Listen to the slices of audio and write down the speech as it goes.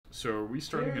So are we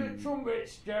starting Hear the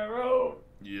trumpets, Gerald.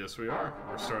 Yes, we are.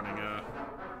 We're starting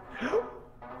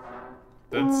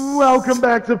Welcome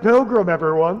back to Pilgrim,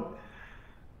 everyone.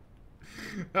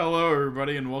 Hello,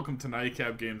 everybody, and welcome to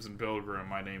Knightcap Games and Pilgrim.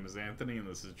 My name is Anthony, and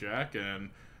this is Jack,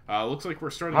 and looks like we're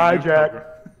starting a new Jack.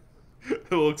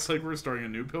 It looks like we're starting a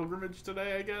new pilgrimage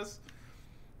today, I guess.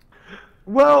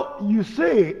 Well, you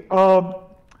see,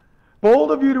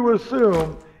 bold of you to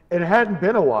assume it hadn't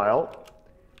been a while,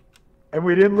 and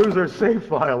we didn't lose our save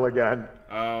file again.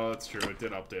 Oh, that's true. It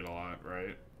did update a lot,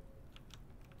 right?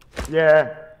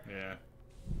 Yeah. Yeah.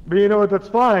 But you know what, that's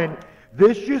fine.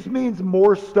 This just means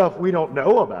more stuff we don't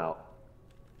know about.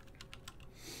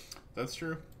 That's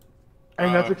true.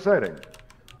 And that's exciting.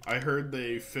 I heard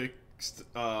they fixed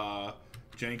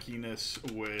jankiness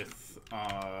with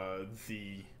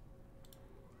the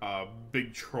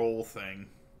big troll thing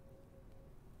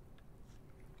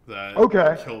that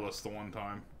killed us the one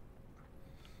time.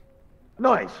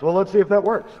 Nice. Well, let's see if that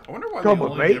works. I wonder why they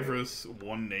only give us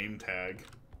one name tag.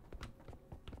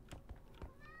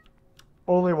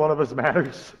 Only one of us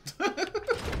matters.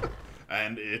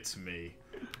 And it's me.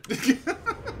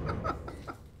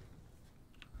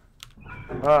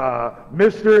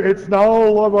 Mr. It's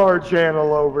all of our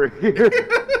channel over here.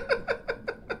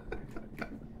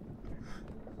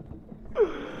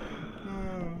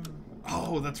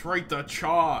 Oh, that's right, the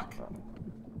chalk.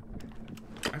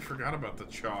 I forgot about the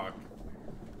chalk.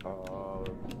 Oh,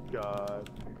 God.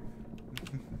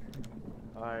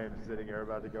 I am sitting here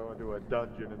about to go into a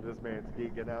dungeon and this man's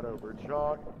geeking out over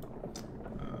chalk.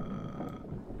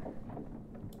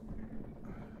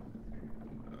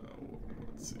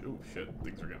 Let's see. Oh, shit.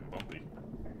 Things are getting bumpy.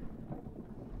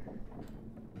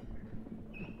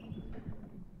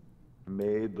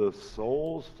 May the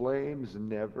soul's flames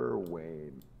never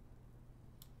wane.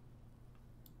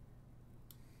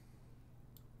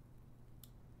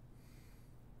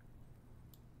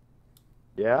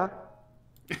 Yeah?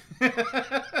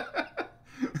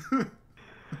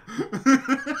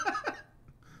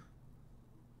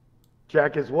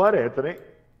 Jack is what, Anthony?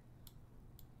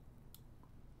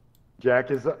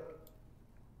 Jack is a...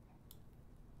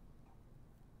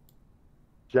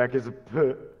 Jack is a...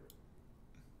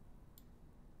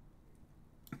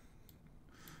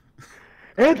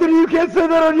 Anthony, you can't say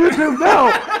that on YouTube!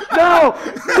 No! No!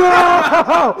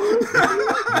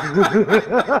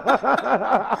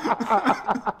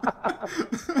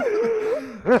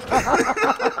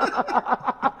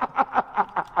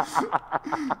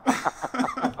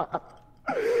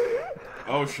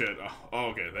 Oh shit. Oh,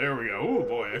 okay, there we go. Oh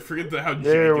boy, I forget how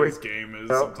janky this game is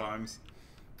sometimes.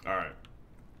 Alright.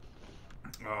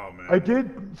 Oh man. I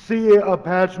did see a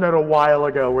patch note a while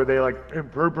ago where they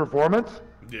improved performance.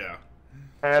 Yeah.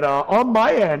 And on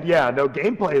my end, yeah, no,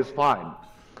 gameplay is fine.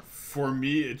 For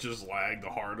me, it just lagged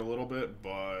hard a little bit,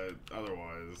 but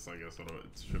otherwise, I guess it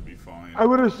should be fine. I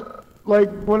would have,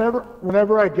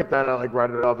 whenever I get that, I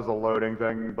write it off as a loading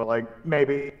thing, but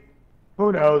maybe,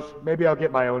 who knows, maybe I'll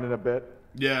get my own in a bit.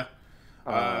 Yeah.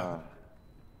 Oh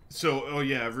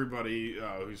yeah, everybody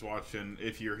who's watching,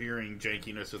 if you're hearing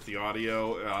jankiness with the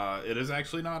audio, it is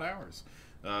actually not ours.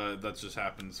 That just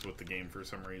happens with the game for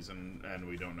some reason, and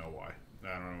we don't know why.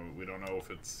 I don't know. We don't know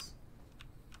if it's...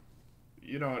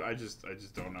 You know what? I just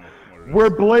don't know what it is.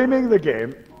 We're blaming the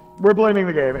game. We're blaming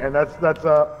the game, and that's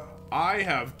I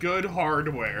have good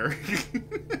hardware.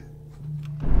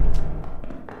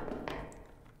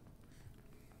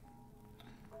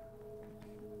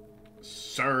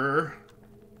 Sir.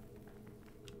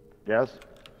 Yes?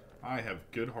 I have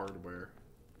good hardware.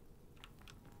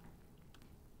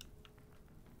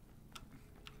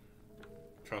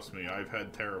 Trust me, I've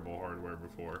had terrible hardware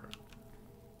before.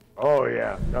 Oh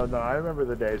yeah, no, I remember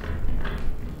the days.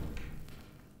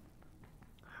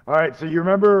 All right, so you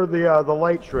remember the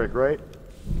light trick, right?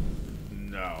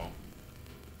 No.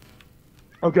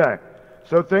 Okay,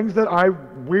 so things that I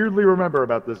weirdly remember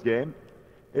about this game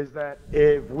is that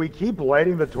if we keep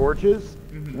lighting the torches,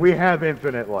 we have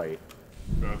infinite light.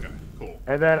 Okay, cool.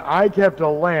 And then I kept a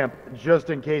lamp just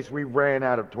in case we ran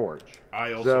out of torch.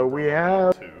 I also so we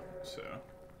have too, so.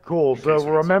 Cool. So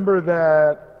remember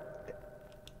that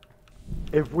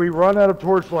if we run out of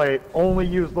torchlight, only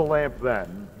use the lamp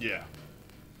then. Yeah.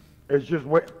 It's just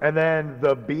and then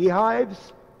the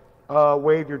beehives,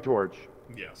 wave your torch.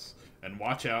 Yes, and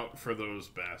watch out for those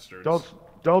bastards.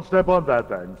 Don't step on that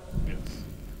thing. Yes,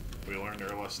 we learned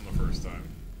our lesson the first time.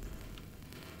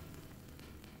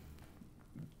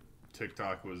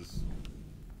 TikTok was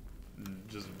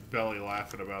just belly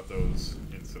laughing about those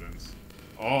incidents.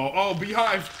 Oh,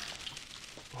 beehive!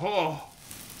 Oh,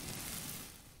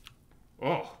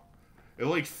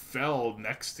 it fell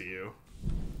next to you.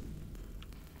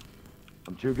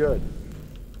 I'm too good.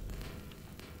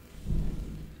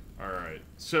 Alright,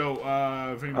 so,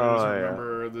 if anybody doesn't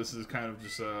remember, this is kind of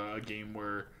just a game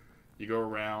where you go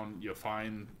around, you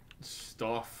find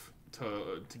stuff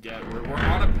to get. We're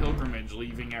on a pilgrimage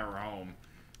leaving our home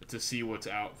to see what's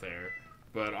out there,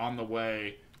 but on the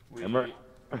way,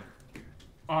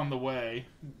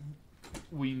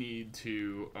 we need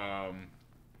to,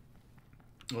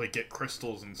 like, get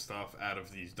crystals and stuff out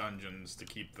of these dungeons to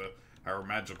keep our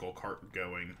magical cart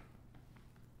going.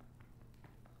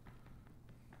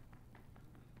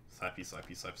 Slappy,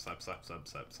 slappy, slap, slap, slap, slap,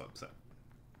 slap, slap, slap.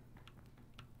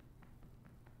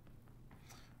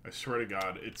 I swear to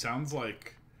God, it sounds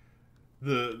like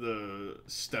the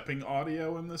stepping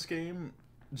audio in this game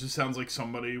just sounds like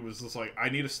somebody was just like, I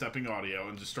need a stepping audio,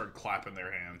 and just started clapping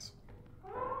their hands.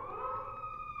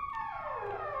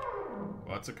 Well,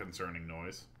 that's a concerning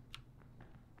noise.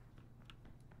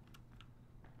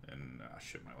 And,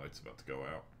 shit, my light's about to go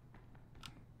out.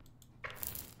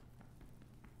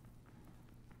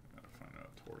 Gotta find a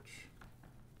torch.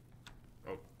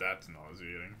 Oh, that's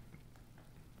nauseating.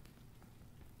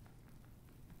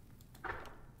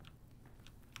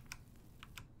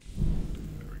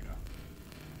 There we go.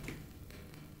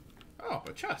 Oh,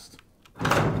 a chest.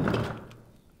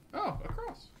 Oh, a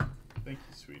cross. Thank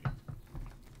you, sweetie.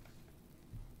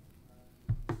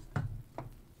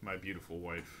 My beautiful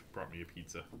wife brought me a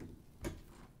pizza.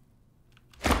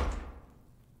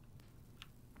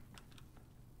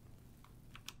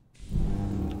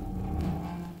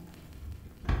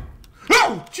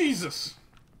 Oh, Jesus!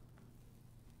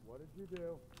 What did you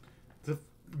do? The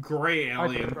gray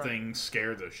alien thing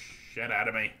scared the shit out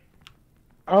of me.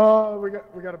 Oh, we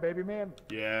got a baby man.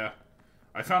 Yeah.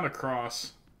 I found a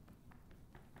cross.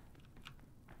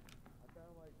 I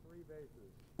found like 3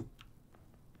 bases.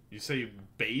 You say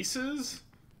bases?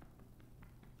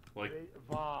 Like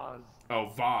vase. Oh,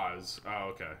 vase. Oh,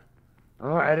 okay.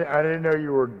 Oh, I didn't know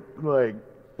you were like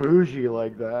bougie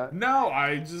like that. No,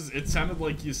 it sounded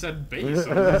like you said bass.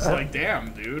 I was just like,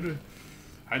 damn, dude.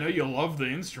 I know you love the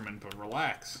instrument, but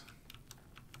relax.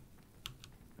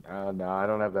 No, I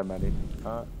don't have that many.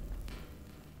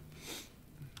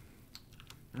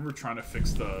 Remember trying to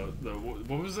fix what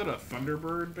was it, a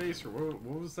Thunderbird bass, or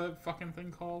what was that fucking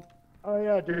thing called? Oh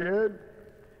yeah, dude.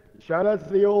 Shout out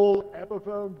to the old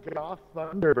Epiphone Goth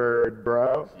Thunderbird,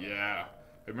 bro. Yeah.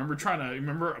 Remember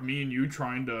me and you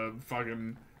trying to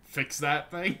fucking fix that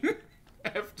thing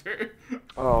after?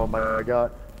 Oh my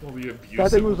god. All the abuse.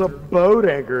 That thing was a boat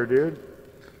anchor, dude.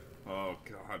 Oh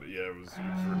god, yeah, it was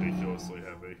ridiculously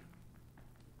heavy.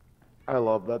 I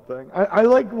love that thing. I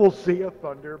like will see a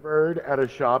Thunderbird at a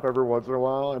shop every once in a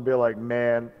while and be like,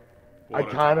 man, I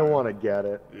kind of want to get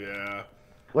it. Yeah.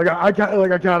 Like I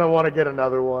kind of want to get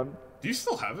another one. Do you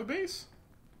still have a bass?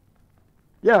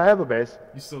 Yeah, I have a bass.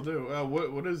 You still do.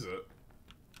 What is it?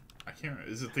 I can't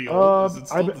remember. Is it the old? Is it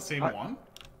still the same one?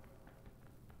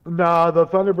 Nah, the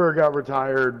Thunderbird got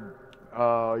retired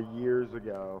years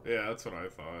ago. Yeah, that's what I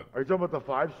thought. Are you talking about the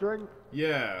 5-string?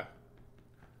 Yeah.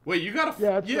 Wait, you got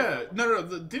a no.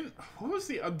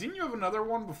 Didn't you have another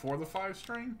one before the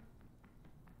 5-string?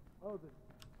 Oh,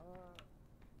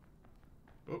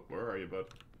 oh, where are you, bud?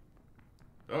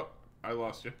 Oh, I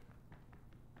lost you.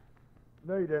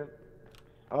 No, you didn't.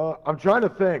 I'm trying to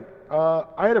think.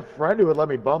 I had a friend who would let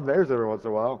me bum theirs every once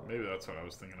in a while. Maybe that's what I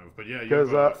was thinking of. But yeah,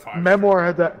 because Memoir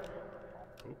had that.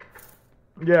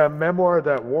 Yeah, Memoir had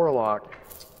that Warlock.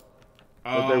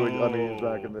 That they would let me use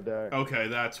back in the day. Okay,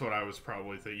 that's what I was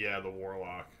probably thinking. Yeah, the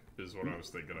Warlock is what I was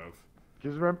thinking of.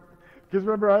 Because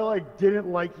remember, I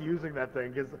didn't like using that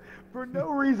thing because for no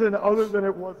reason other than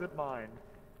it wasn't mine.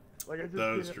 Like I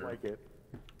just didn't like it.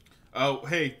 Oh,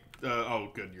 hey. Oh,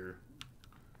 good. You're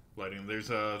lighting. There's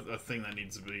a thing that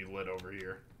needs to be lit over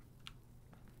here.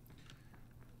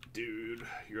 Dude,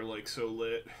 you're like so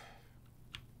lit.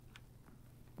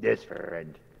 Yes,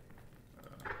 friend.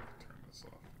 Turn this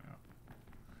off now.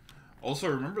 Also,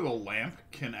 remember the lamp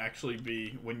can actually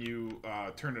be, when you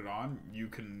turn it on, you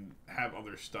can have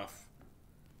other stuff.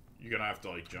 You're gonna have to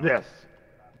like jump. Yes.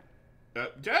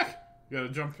 Jack! You gotta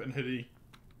jump and hit E.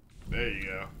 There you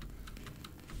go.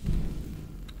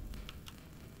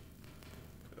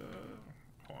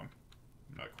 Hold on.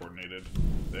 I'm not coordinated.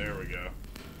 There we go.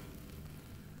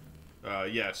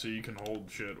 Yeah, so you can hold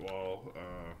shit while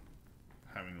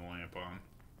having the lamp on.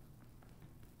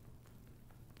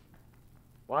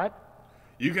 What?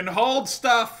 You can hold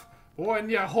stuff when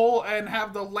you hold and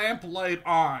have the lamp light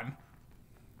on.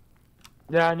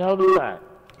 Yeah, I know that.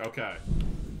 Okay.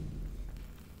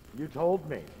 You told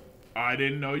me. I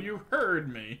didn't know you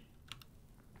heard me.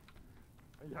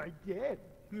 I did.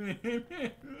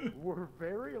 We're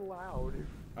very loud.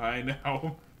 I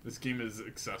know. This game is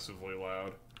excessively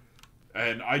loud.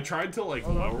 And I tried to, like,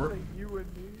 Oh, lower... you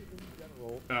and me in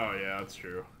general. Oh, yeah, that's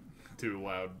true. Two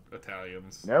loud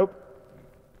Italians. Nope.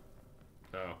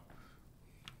 Oh.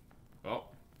 Well.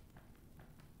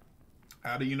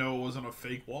 How do you know it wasn't a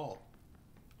fake wall?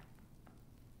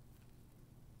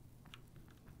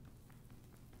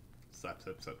 Slap,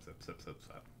 slap, slap, slap, slap, slap,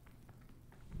 slap.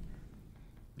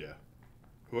 Yeah.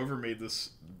 Whoever made this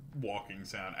walking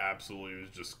sound absolutely was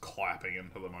just clapping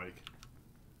into the mic.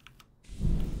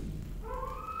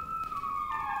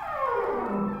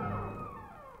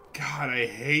 God, I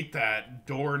hate that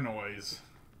door noise.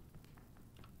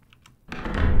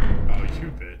 Oh,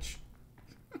 you bitch.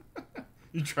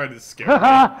 You tried to scare me.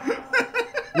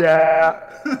 Yeah.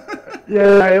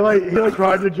 Yeah, he like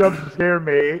tried to jump scare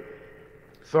me.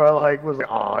 So I like was like,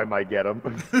 oh, I might get him.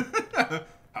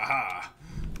 Haha.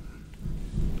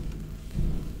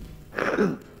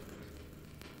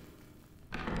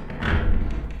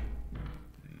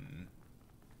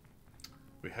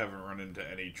 We haven't run into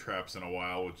any traps in a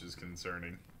while, which is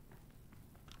concerning.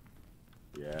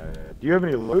 Yeah. Do you have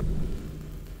any loot?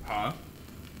 Huh?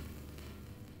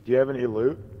 Do you have any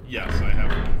loot? Yes, I have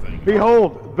one thing.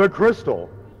 Behold, the crystal.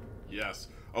 Yes.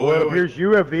 Oh, Well, wait, it wait. appears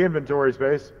you have the inventory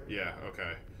space. Yeah,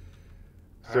 okay.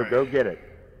 So Alright. go get it.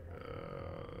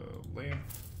 Lamp.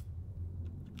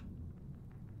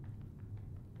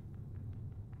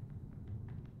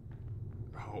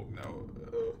 Oh, no.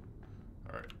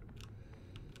 Alright.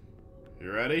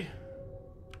 You ready?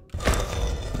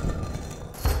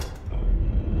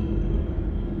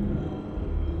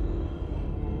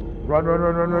 Run, run,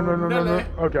 run, run, run, run, run, run, run.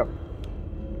 Okay.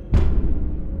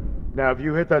 Now, if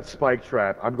you hit that spike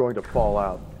trap, I'm going to fall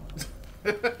out.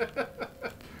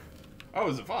 Oh,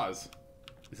 it's a vase.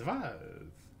 It's a vase.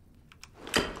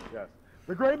 Yes.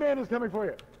 The gray man is coming for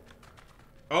you.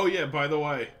 Oh, yeah, by the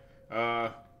way.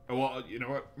 Well, you know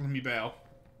what? Let me bail.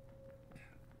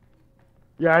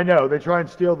 Yeah, I know. They try and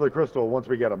steal the crystal once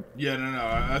we get them. Yeah, no,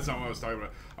 that's not what I was talking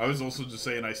about. I was also just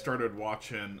saying I started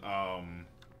watching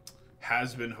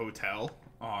Has Been Hotel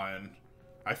on...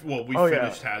 we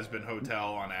finished Has Been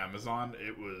Hotel on Amazon.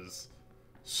 It was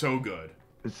so good.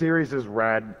 The series is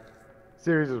rad.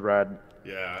 Series is rad.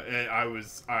 Yeah,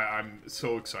 I'm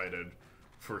so excited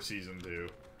for season 2.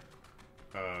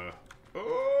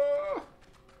 Oh!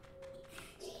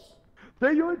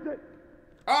 There you are.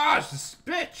 Ah, it's this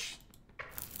bitch!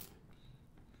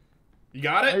 You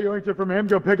got Hey, it? you linked it from him.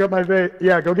 Go pick up my vase.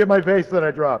 Yeah, go get my vase that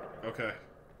I dropped. Okay.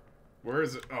 Where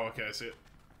is it? Oh, okay, I see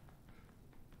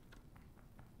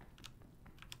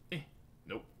it.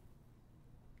 Nope.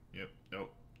 Yep,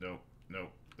 nope, nope,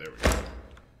 nope. There we go.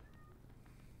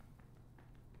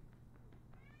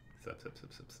 Step, step,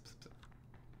 step, step, step, step.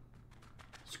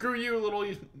 Screw you, little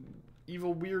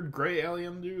evil, weird, gray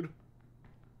alien dude.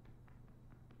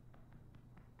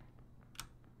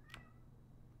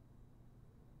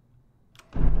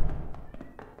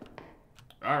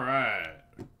 Alright.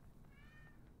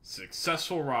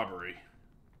 Successful robbery.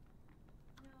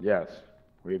 Yes.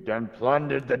 We've done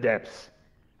plundered the depths.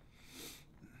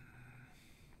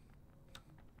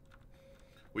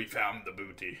 We found the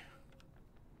booty.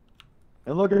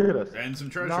 And look at us. And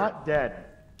some treasure. Not dead.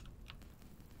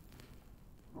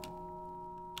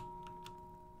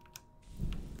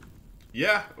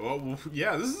 Yeah, well,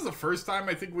 yeah, this is the first time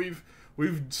I think we've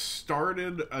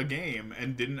started a game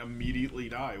and didn't immediately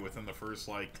die within the first,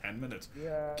 like, 10 minutes.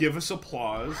 Yeah. Give us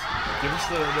applause. Give us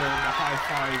the high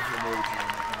five emoji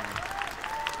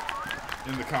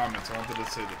in the comments. I wanted to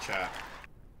say the chat.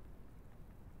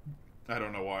 I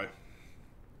don't know why.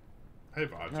 Hey,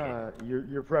 Vaja.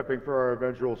 You're prepping for our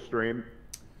eventual stream.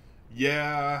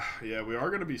 Yeah, we are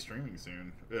going to be streaming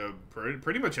soon.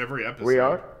 Pretty much every episode. We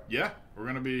are? Yeah, we're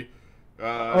going to be...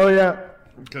 oh, yeah.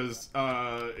 Because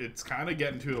it's kind of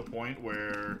getting to a point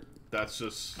where that's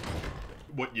just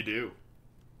what you do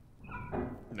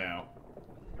now.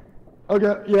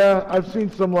 Okay, yeah, I've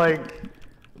seen some, like,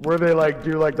 where they, like,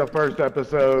 do, like, the first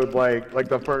episode, like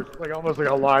the first, like, almost like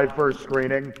a live first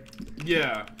screening.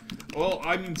 Yeah. Well,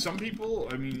 I mean, some people,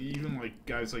 I mean, even, like,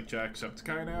 guys like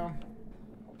Jacksepticeye now,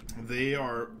 they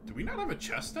are... Do we not have a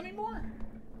chest anymore?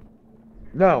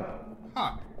 No.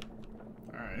 Huh.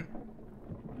 Alright.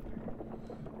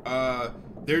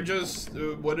 They're just...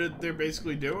 they're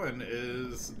basically doing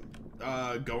is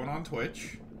going on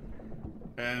Twitch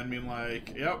and being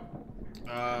like, yep,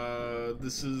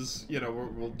 this is, you know,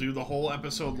 we'll do the whole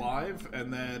episode live,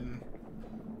 and then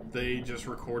they just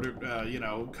record it, you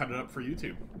know, cut it up for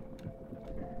YouTube.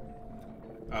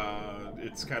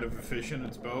 It's kind of efficient.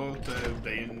 It's both.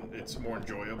 It's more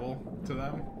enjoyable to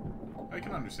them. I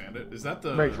can understand it. Is that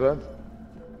the... Makes sense.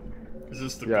 Is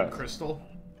this the Yes. good crystal?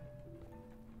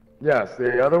 Yes,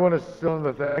 the other one is still in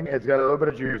the thing. It's got a little bit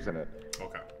of juice in it.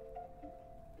 Okay.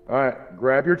 All right,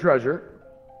 grab your treasure.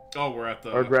 Oh, we're at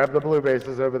the... Or grab the blue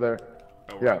bases over there.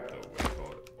 Oh, we're at the... What do you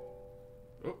call it?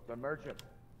 Oh. The merchant.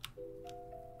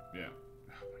 Yeah.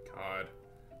 Oh, my God.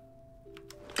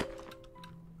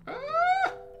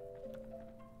 Ah!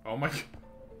 Oh, my...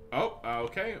 Oh,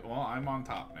 okay. Well, I'm on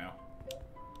top now.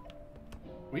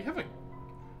 We have a...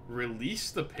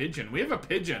 Release the pigeon. We have a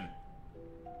pigeon.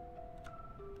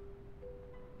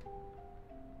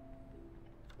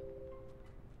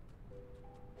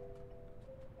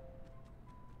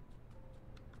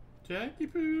 Jackie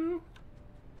Poo.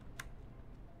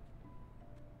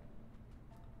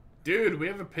 Dude, we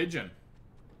have a pigeon.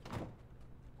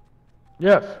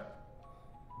 Yes.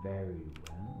 Very well.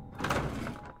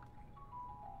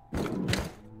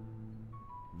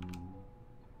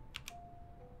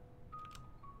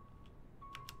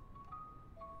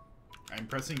 I'm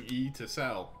pressing E to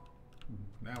sell.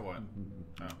 Now what?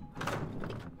 Oh.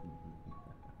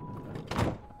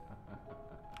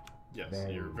 Yes,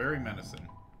 you're very menacing.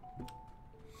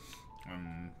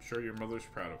 I'm sure your mother's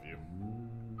proud of you.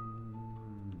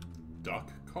 Duck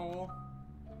call?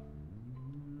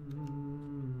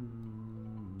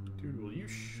 Dude, will you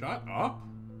shut up?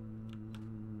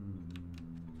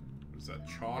 What is that,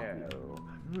 chalk? No.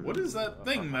 What is that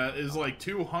thing that is like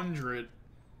 200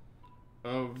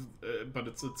 of... but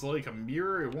it's like a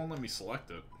mirror, it won't let me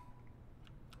select it.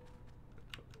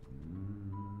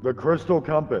 The crystal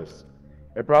compass.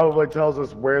 It probably tells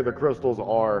us where the crystals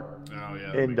are Oh,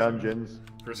 yeah, in dungeons. Sense.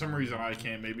 For some reason I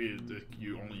can't. Maybe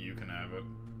only you can have it.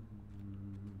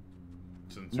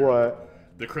 Since What?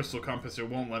 The crystal compass, it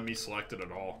won't let me select it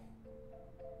at all.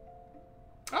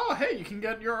 Oh, hey, you can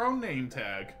get your own name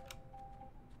tag.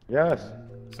 Yes.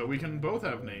 So we can both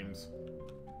have names.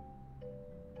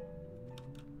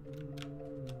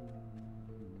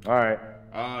 Alright.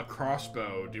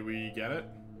 Crossbow. Do we get it?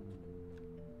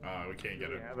 We can't get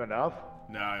Do it. we have enough?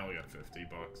 No, I only got 50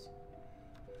 bucks.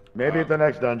 Maybe at the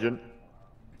next dungeon.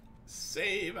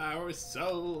 Save our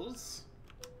souls.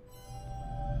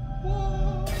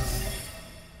 Whoa.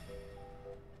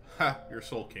 Ha! Your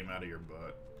soul came out of your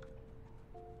butt.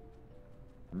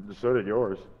 So did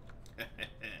yours.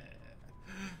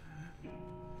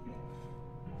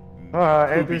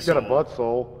 Anthony's got a butt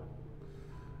soul.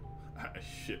 I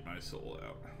shit my soul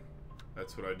out.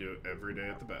 That's what I do every day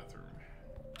at the bathroom.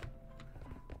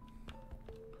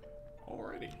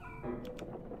 Alrighty.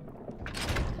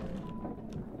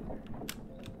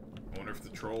 I wonder if the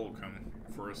troll will come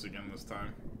for us again this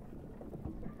time.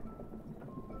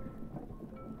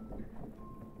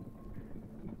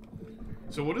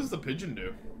 So what does the pigeon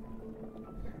do?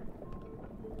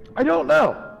 I don't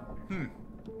know.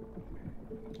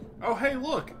 Oh, hey,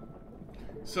 look!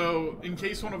 So, in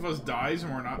case one of us dies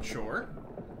and we're not sure,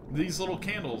 these little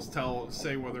candles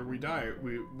say whether we die,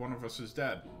 one of us is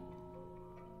dead.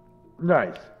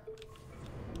 Nice.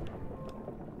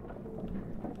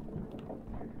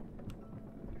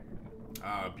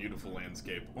 Ah, beautiful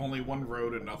landscape. Only one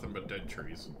road and nothing but dead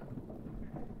trees.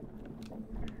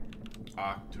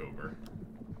 October.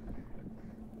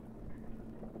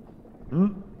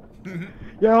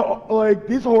 Yeah, like,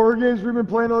 these horror games we've been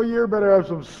playing all year better have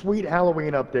some sweet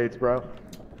Halloween updates, bro.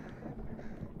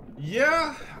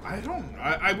 Yeah,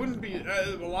 I wouldn't be,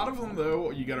 a lot of them, though,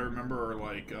 you gotta remember, are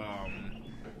like,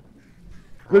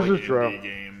 This is indie true.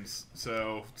 games,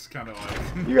 so it's kind of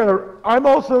like... You gotta. I'm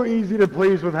also easy to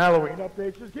please with Halloween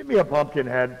updates. Just give me a pumpkin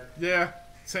head. Yeah,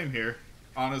 same here,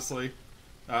 honestly.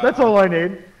 That's all I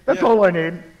need. That's yeah. all I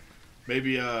need.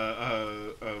 Maybe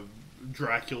a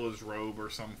Dracula's robe or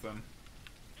something.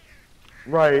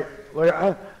 Right.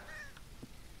 Like,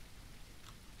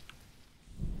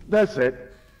 that's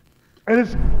it. And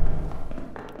it's.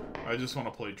 I just want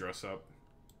to play dress up.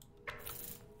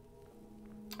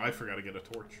 I forgot to get a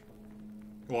torch.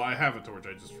 Well, I have a torch,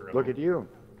 I just forgot Look to at you.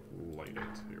 light it.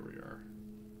 Here we are.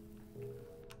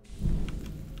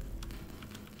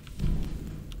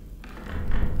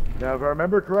 Now, if I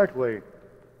remember correctly,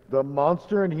 the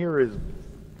monster in here is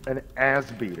an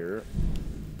ass beater.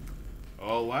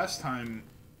 Oh, last time...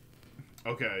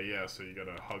 Okay, yeah, so you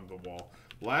gotta hug the wall.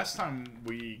 Last time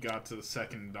we got to the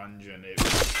second dungeon, it...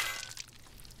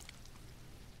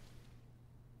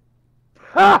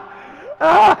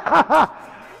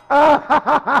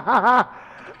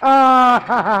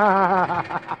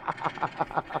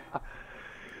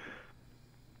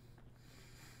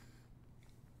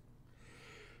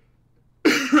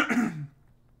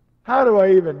 How do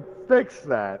I even fix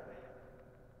that?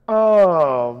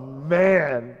 Oh,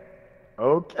 man.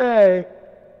 Okay.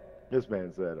 This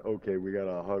man said, okay, we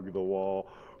gotta hug the wall.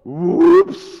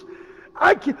 Whoops.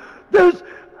 I can't. There's.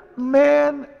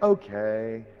 Man.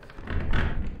 Okay.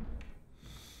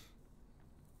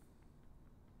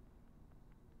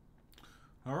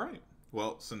 All right.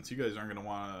 Well, since you guys aren't going to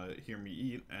want to hear me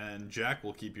eat, and Jack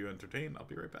will keep you entertained, I'll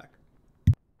be right back.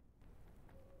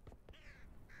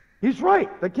 He's right.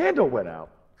 The candle went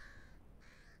out.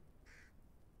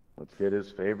 Let's get his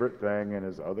favorite thing and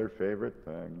his other favorite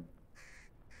thing.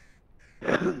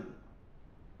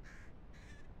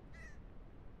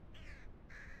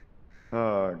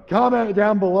 Comment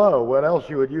down below what else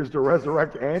you would use to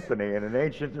resurrect Anthony in an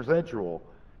ancient ritual.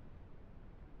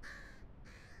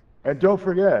 And don't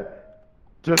forget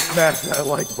to smash that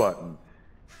like button.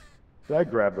 Did I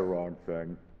grab the wrong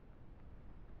thing?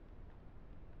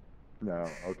 No,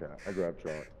 okay, I grabbed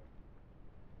Charlie.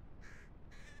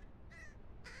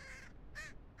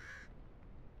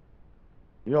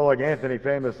 You know, like Anthony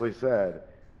famously said,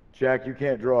 Jack, you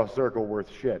can't draw a circle worth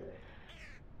shit.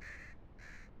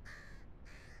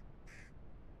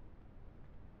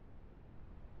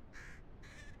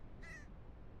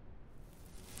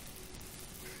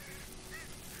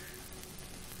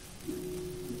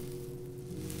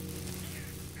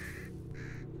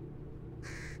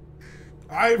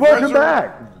 Welcome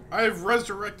back! I've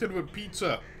resurrected with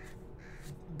pizza.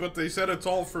 But they said it's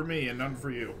all for me and none for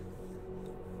you.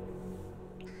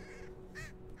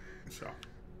 So.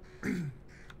 I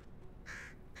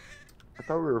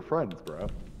thought we were friends, bro.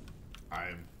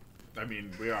 I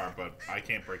mean, we are, but I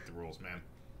can't break the rules, man.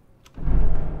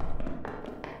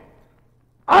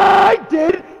 I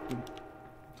did!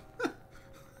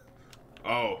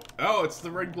 Oh, it's the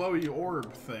red glowy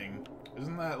orb thing.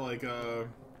 Isn't that like a...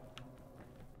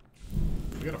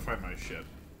 We gotta find my shit.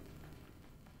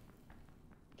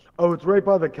 Oh, it's right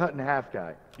by the cut in half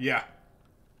guy. Yeah.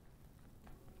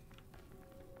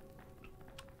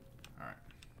 Alright.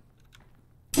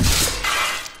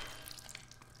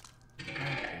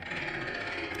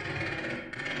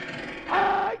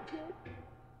 I did.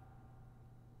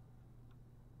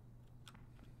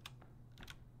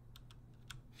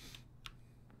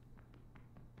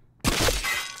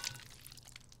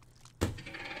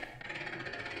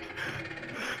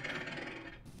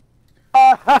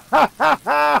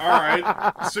 Alright,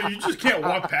 so you just can't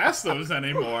walk past those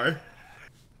anymore.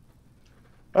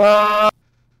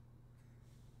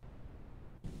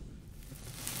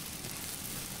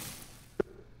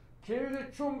 Cue the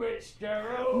trumpets,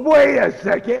 Daryl. Wait a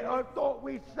second, I thought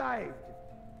we saved.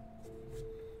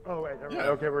 Oh, wait, Yeah.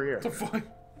 okay, we're here. What the fuck?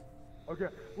 Okay,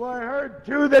 well, I heard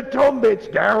to the trumpets,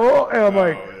 Daryl, and I'm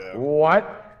like, yeah.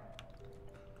 what?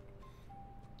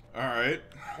 Alright.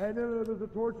 Hey, no, there's a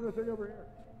torch and a thing over here.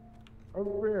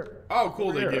 Over here. Oh, cool,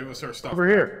 Over they here. gave us our stuff. Over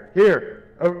here,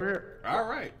 over here.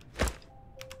 Alright.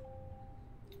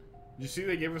 You see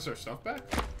they gave us our stuff back?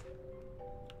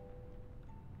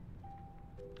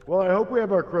 Well, I hope we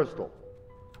have our crystal.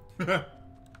 Well,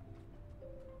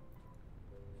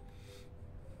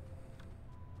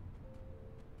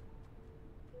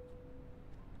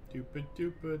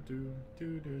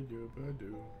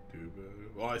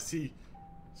 I see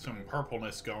some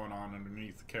purpleness going on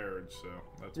underneath the carriage, so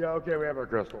that's... Yeah, okay, we have our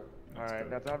crystal. That's Alright,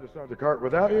 good. now time to start the cart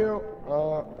without you.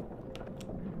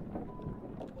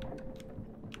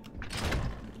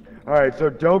 Alright, so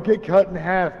don't get cut in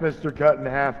half, Mr. Cut in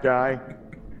Half guy.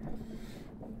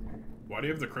 Why do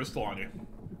you have the crystal on you?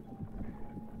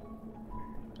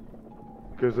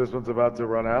 Because this one's about to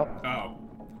run out. Oh.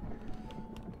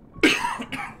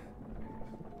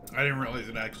 I didn't realize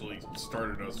it actually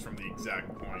started us from the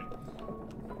exact point.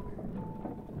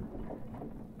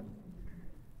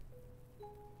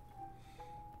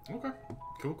 Okay.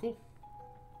 Cool.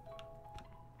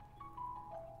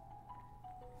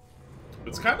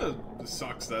 It's kind of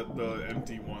sucks that the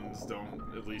empty ones don't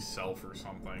at least sell for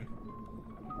something.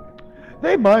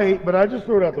 They might, but I just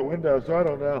threw it out the window, so I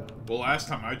don't know. Well, last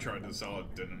time I tried to sell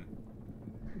it, didn't.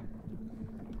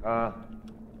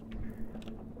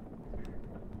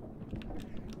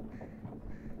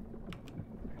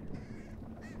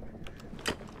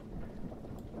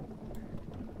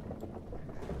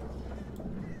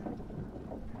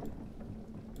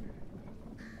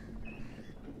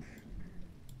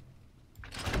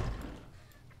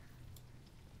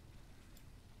 Oh,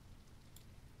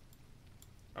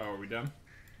 are we done?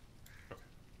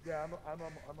 Yeah,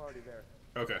 I'm already there.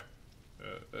 Okay.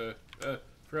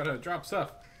 Forgot how to drop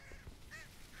stuff.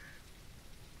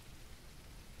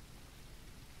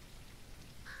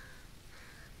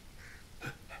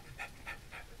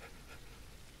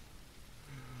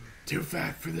 too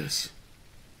fat for this.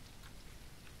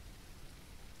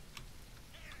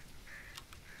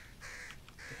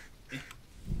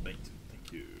 Thank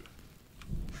you.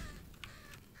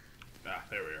 Ah,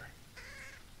 there we are.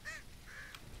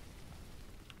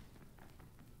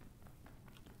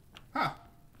 Huh.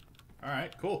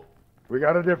 Alright, cool. We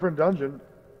got a different dungeon.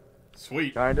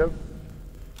 Sweet. Kind of.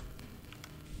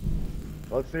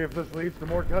 Let's see if this leads to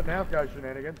more cut in half guy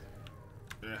shenanigans.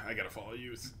 Yeah, I gotta follow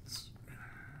you.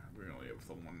 We only have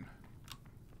the one.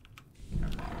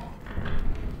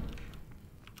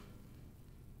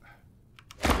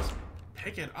 Just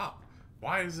pick it up.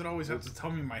 Why does it always have to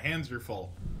tell me my hands are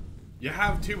full? You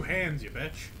have 2 hands, you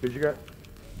bitch. Did you get?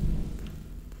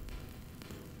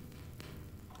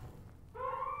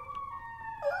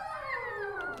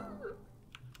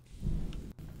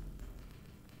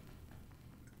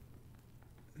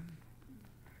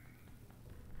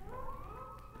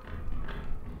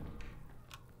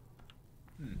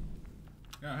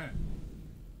 Oh, hey.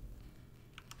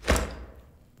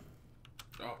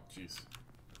 Oh, jeez.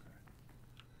 Okay.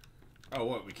 Oh,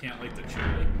 what? We can't light the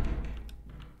chimney?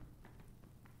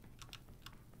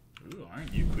 Ooh,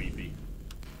 aren't you creepy?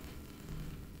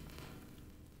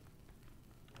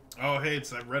 Oh, hey, it's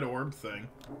that red orb thing.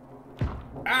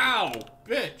 Ow!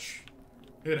 Bitch!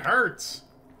 It hurts!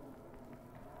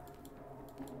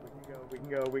 We can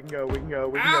go, we can go, we can go,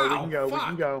 we can Ow, go, we can go, we fuck.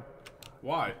 can go.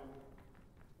 Why?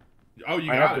 Oh,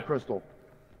 you I got have it. the crystal.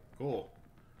 Cool.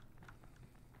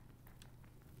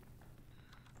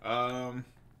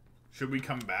 Should we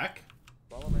come back?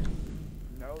 Follow me.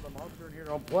 No, the monster in here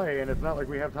don't play, and it's not like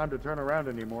we have time to turn around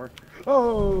anymore.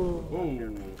 Oh!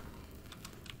 Ooh.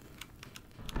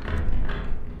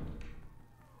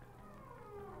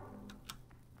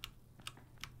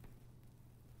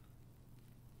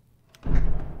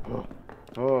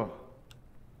 Oh.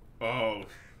 Oh.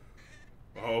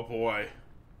 Oh boy.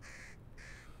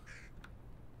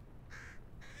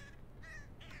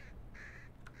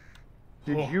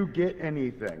 Did you get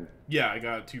anything? Yeah, I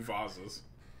got 2 vases.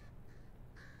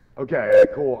 Okay,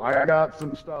 cool. I got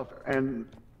some stuff, and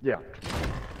yeah.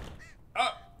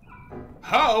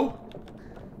 Ho!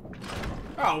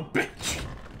 Oh, bitch!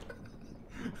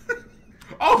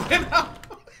 Open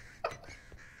up!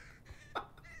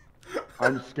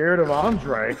 I'm scared of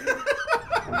Andre.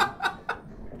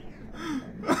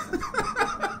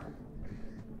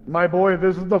 My boy,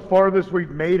 this is the farthest we've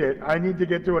made it. I need to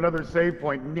get to another save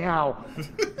point now.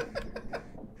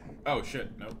 Oh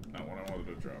shit, nope, not what I wanted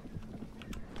to drop.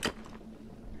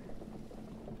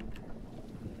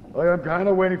 Like, I'm kind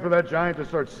of waiting for that giant to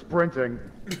start sprinting.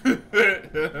 That'd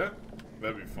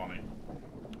be funny.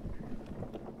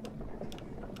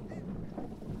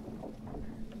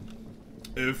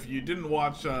 If you didn't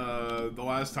watch the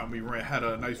last time we had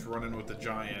a nice run-in with the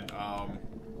giant,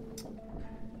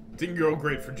 didn't go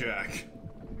great for Jack.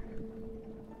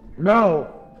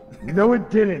 No! No, it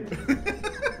didn't.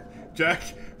 Jack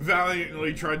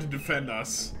valiantly tried to defend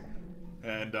us,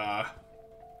 and,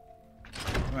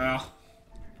 well...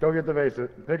 Go get the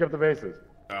vases. Pick up the vases.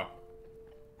 Oh.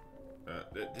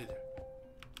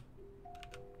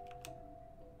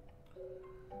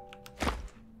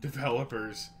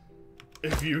 Developers,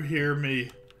 if you hear me,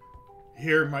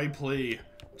 hear my plea.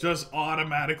 Just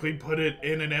automatically put it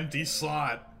in an empty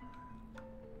slot.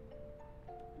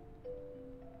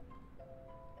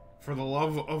 For the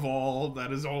love of all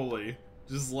that is holy,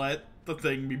 just let the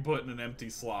thing be put in an empty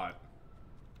slot.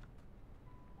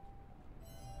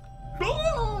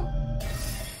 Ah!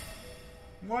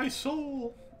 My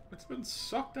soul! It's been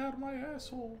sucked out of my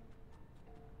asshole.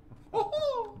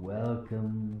 Oh!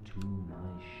 Welcome to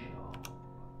my show.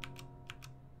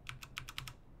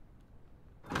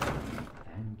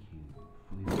 Thank you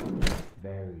for your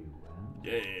very well.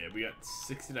 Yeah, we got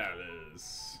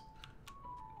 $60.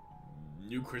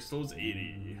 New crystals,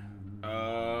 80.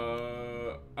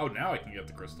 Oh, now I can get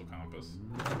the crystal compass.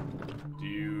 Do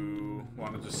you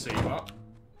want to just save up?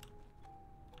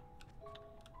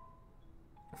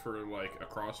 For, like, a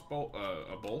crossbow,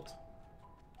 a bolt?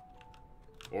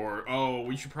 Or, oh,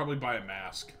 we should probably buy a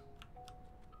mask.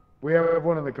 We have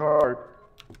one in the car.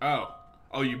 Oh.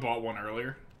 Oh, you bought one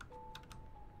earlier?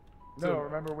 No, So-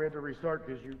 remember we had to restart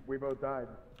because we both died.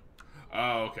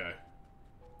 Oh, okay.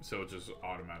 So it just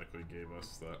automatically gave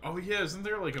us the... Oh, yeah, isn't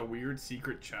there, like, a weird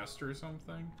secret chest or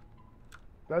something?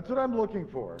 That's what I'm looking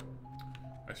for.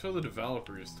 I saw the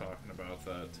developers talking about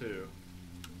that, too.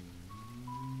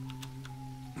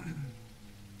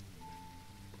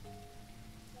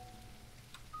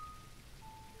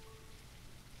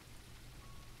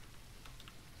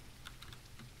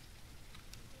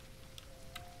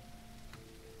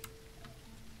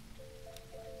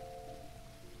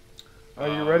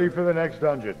 ready for the next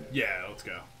dungeon? Yeah, let's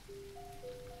go.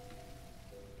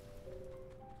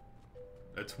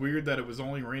 It's weird that it was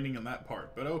only raining in that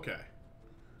part, but okay.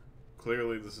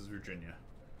 Clearly, this is Virginia.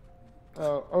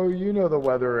 Oh, you know the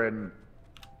weather in...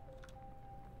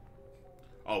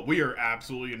 Oh, we are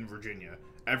absolutely in Virginia.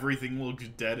 Everything looks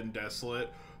dead and desolate.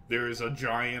 There is a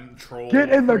giant troll. Get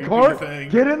in the cart! Thing.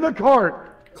 Get in the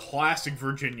cart! Classic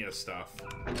Virginia stuff.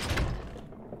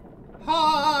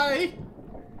 Hi!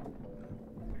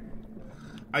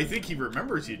 I think he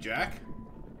remembers you, Jack.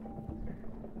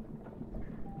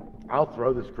 I'll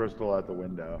throw this crystal out the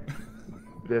window.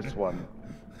 This one.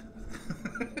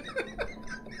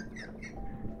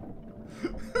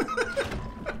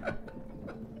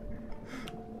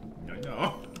 I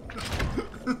know.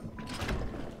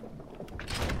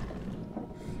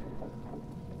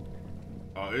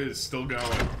 Oh, it is still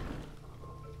going.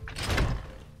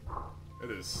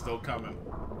 It is still coming.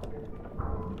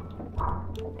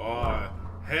 Oh,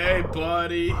 hey,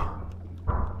 buddy.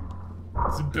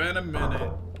 It's been a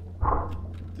minute.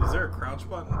 Is there a crouch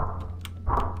button?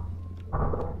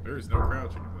 There is no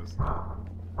crouching in this.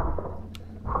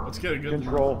 Let's get a good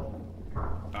control.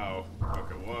 Oh,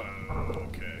 okay. Whoa,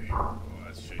 okay. Oh,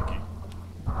 that's shaky.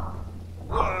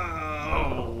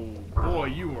 Whoa! Boy,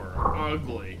 you are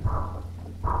ugly.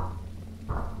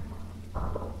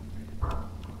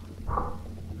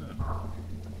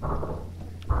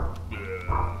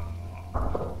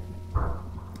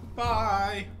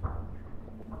 Bye!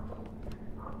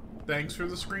 Thanks for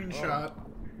the screenshot.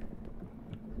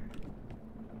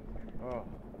 Oh.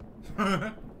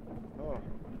 Oh.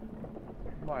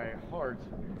 My heart.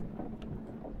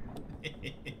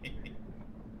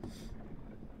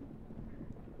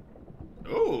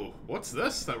 Oh, what's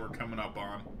this that we're coming up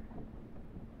on?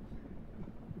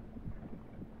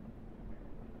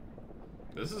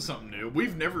 This is something new.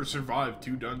 We've never survived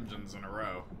 2 dungeons in a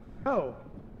row. Oh.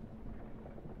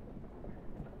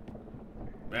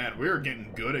 Man, we're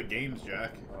getting good at games,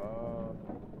 Jack.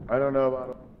 I don't know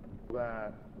about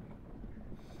that.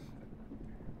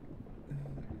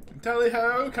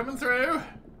 Tally-ho, coming through.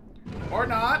 Or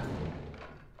not.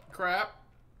 Crap.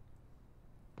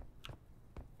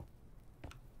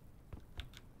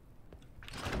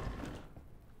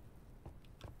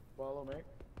 Follow me.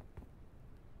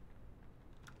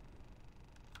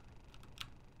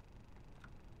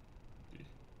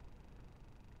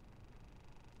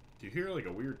 Do you hear like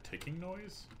a weird ticking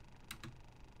noise?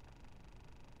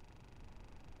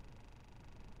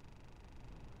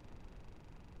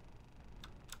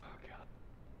 Oh god.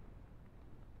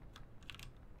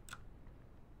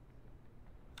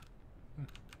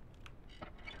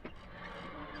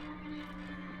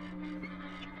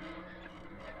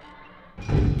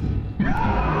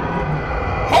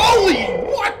 Holy,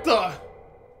 what the?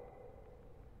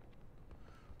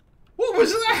 What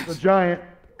was that? The giant.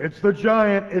 It's the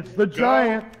giant. It's the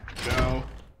giant. No.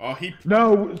 Oh, he.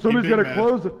 No, somebody's big gotta man.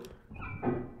 close it.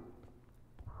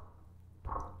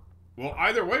 Well,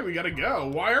 either way, we gotta go.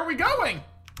 Why are we going?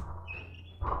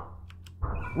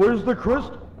 Where's the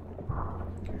crystal?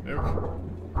 There.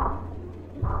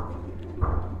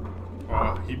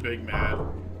 Oh, he big mad.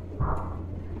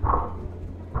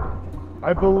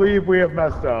 I believe we have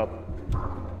messed up.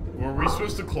 Were we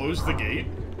supposed to close the gate?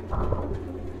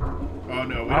 Oh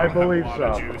no, we don't I have believe a lot so.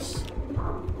 of juice.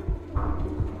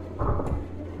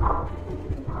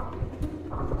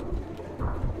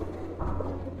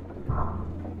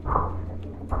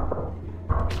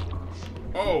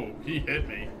 Oh, he hit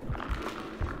me.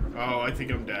 Oh, I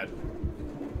think I'm dead.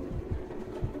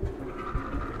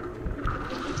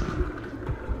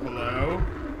 Hello?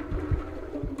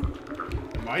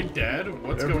 Am I dead?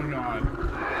 What's going on?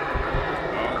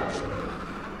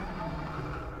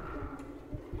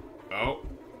 Oh.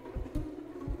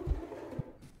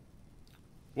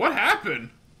 What happened?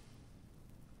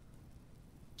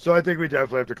 So I think we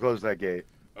definitely have to close that gate.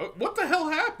 What the hell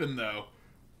happened, though?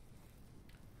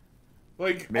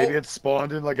 Like, Maybe it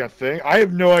spawned in like a thing. I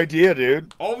have no idea,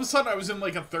 dude. all of a sudden I was in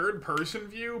like a third-person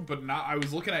view, but not. I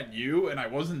was looking at you, and I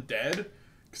wasn't dead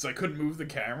because I couldn't move the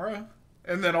camera.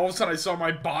 And then all of a sudden I saw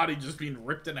my body just being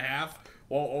ripped in half,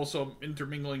 while also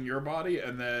intermingling your body,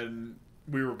 and then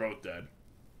we were both dead.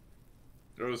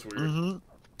 It was weird. Mm-hmm.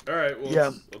 All right,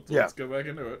 well, let's go back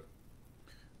into it.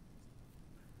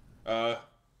 No,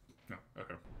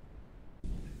 okay.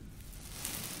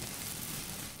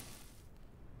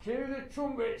 To the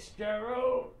trumpets,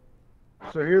 Gerald!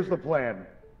 So here's the plan.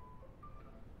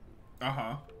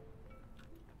 Uh-huh.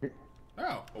 Oh,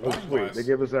 a Oh, wine sweet. glass. They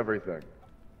give us everything.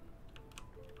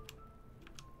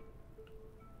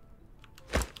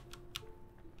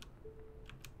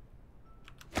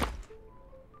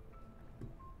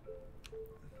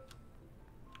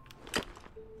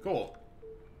 Cool.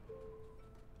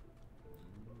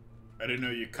 I didn't know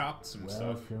you copped some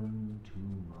stuff. Welcome to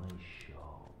my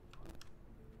shop.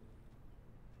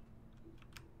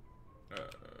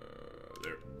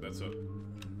 There. That's it.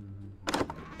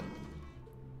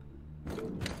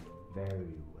 Very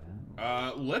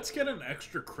well. Let's get an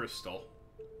extra crystal.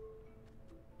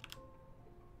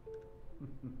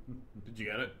 Did you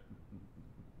get it?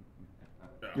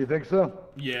 You think so?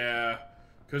 Yeah,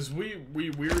 because we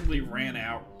weirdly ran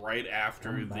out right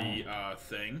after the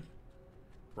thing.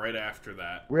 Right after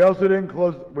that. We also didn't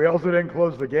close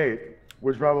the gate,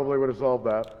 which probably would have solved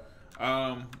that.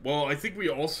 Well, I think we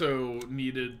also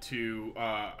needed to.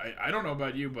 I don't know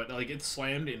about you, but like it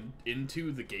slammed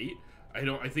into the gate.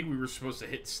 I think we were supposed to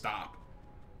hit stop.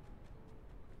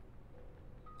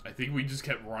 I think we just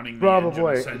kept running the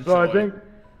Probably. engine, So I think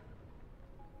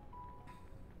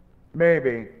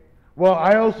maybe. Well,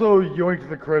 I also yoinked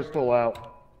the crystal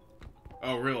out.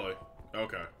 Oh, really?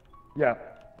 Okay. Yeah.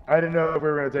 I didn't know if we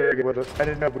were going to take it with us. I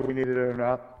didn't know if we needed it or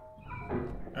not.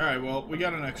 Alright, well, we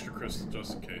got an extra crystal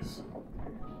just in case.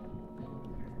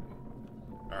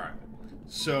 Alright.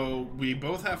 So, we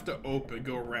both have to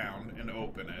go around and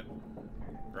open it.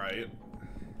 Right?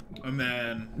 And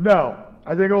then... No.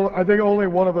 I think only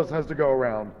one of us has to go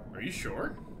around. Are you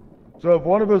sure? So if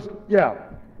one of us... Yeah.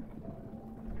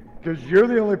 Because you're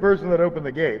the only person that opened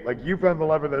the gate. Like, you found the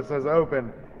lever that says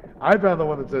open. I found the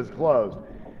one that says closed.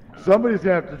 Somebody's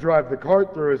going to have to drive the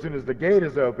cart through as soon as the gate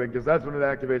is open, because that's when it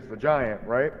activates the giant,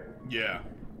 right? Yeah.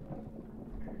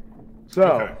 So,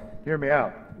 Okay. Hear me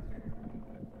out.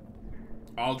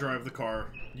 I'll drive the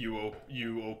car. You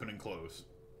open and close.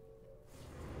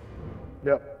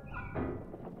 Yep.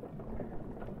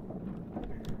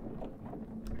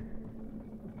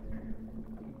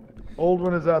 Old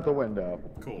one is out the window.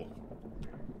 Cool.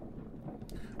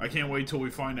 I can't wait till we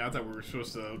find out that we're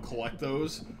supposed to collect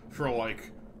those for,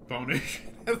 like, bonus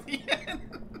at the end.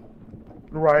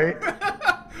 Right?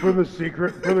 For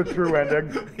the true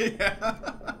ending.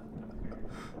 Yeah.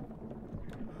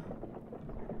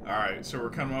 Alright, so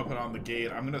we're coming up and on the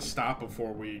gate. I'm gonna stop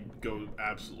before we go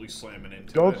absolutely slamming into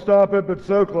it. Don't stop it, but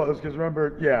so close, because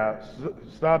remember, yeah,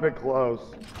 stop it close.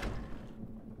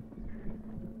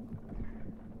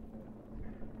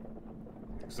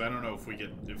 Because I don't know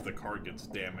if the card gets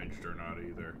damaged or not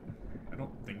either. I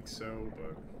don't think so,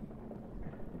 but...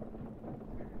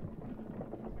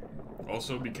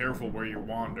 Also, be careful where you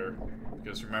wander,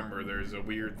 because remember, there's a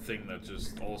weird thing that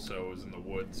just also is in the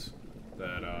woods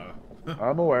that,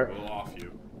 I'm aware. will off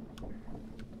you.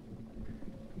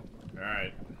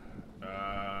 Alright.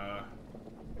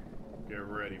 Get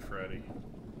ready, Freddy.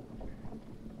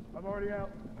 I'm already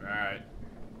out. Alright.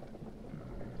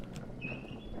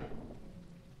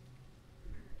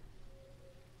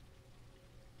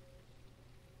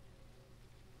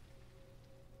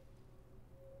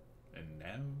 And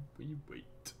now we wait.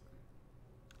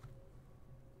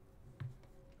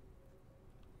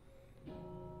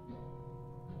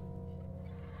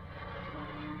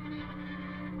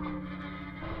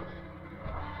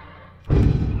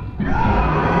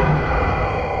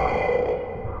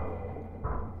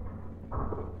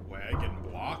 Wagon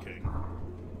blocking.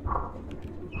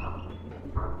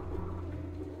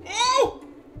 Oh!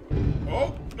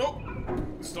 Oh, nope.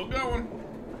 Still going.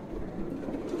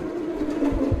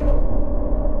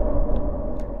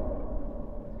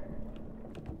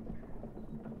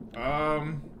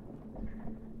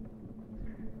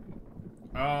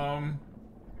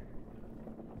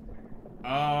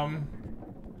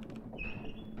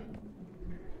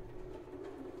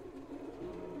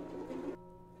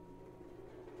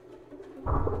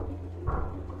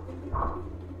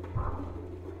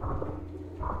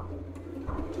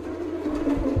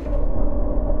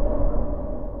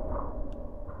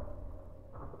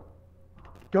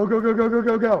 Go, go, go, go, go,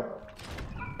 go, go.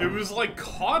 It was like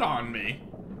caught on me.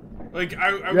 Like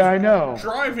I was Yeah, I know.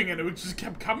 driving and it just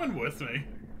kept coming with me.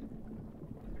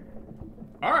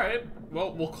 Alright,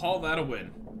 well, we'll call that a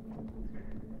win.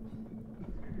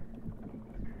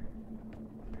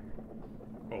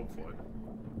 Hopefully.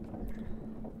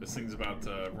 This thing's about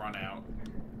to run out.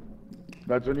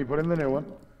 That's when you put in the new one.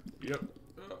 Yep.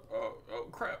 Oh,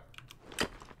 crap.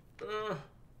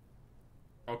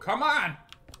 Oh, come on!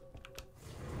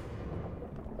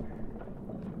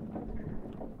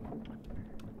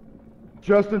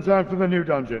 Just in time for the new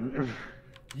dungeon.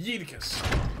 Yeeticus.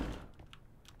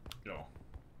 Go.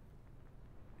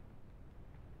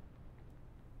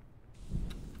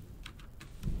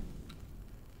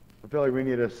 I feel like we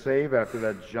need a save after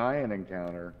that giant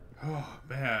encounter. Oh,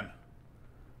 man.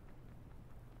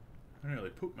 I nearly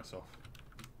pooped myself.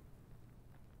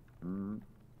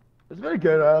 This been a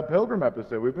good Pilgrim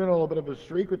episode. We've been on a little bit of a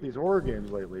streak with these horror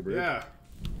games lately, Bruce. Yeah.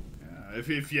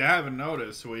 If you haven't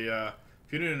noticed,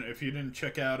 if you didn't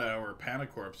check out our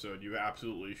Panicore episode, you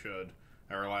absolutely should.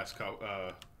 Our last couple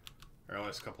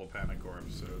of Panicore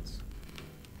episodes.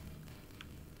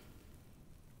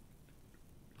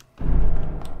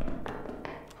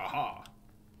 Haha.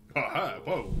 Haha.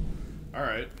 Whoa. All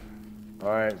right. All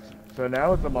right. So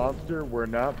now it's a monster we're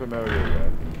not familiar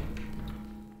with.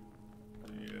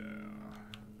 Yeah.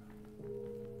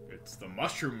 It's the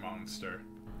mushroom monster.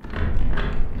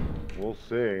 We'll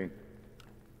see.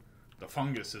 The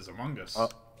fungus is among us.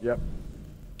 Yep.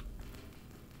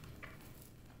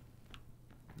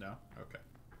 No? Okay.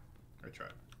 I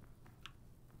tried.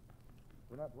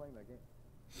 We're not playing that game.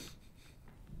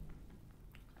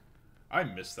 I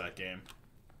missed that game.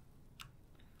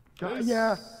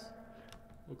 Yeah.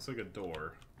 Looks like a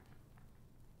door.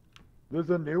 There's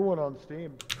a new one on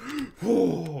Steam.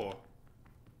 Oh.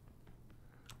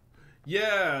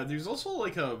 Yeah, there's also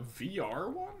like a VR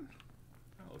one.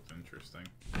 That looks interesting.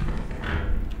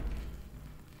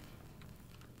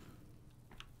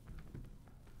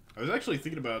 I was actually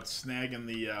thinking about snagging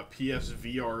the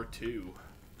PSVR 2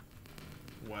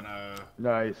 when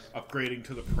Nice. upgrading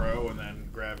to the Pro and then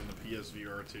grabbing the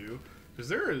PSVR 2 because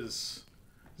there's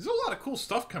a lot of cool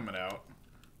stuff coming out.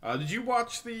 Did you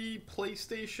watch the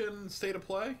PlayStation State of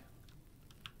Play?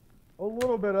 A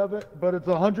little bit of it, but it's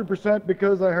 100%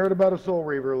 because I heard about a Soul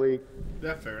Reaver leak.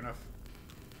 Yeah, fair enough.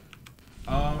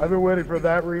 I've been waiting for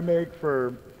that remake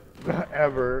for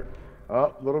ever.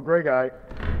 Oh, little gray guy.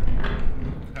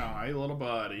 Hi, little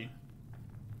buddy.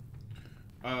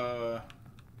 That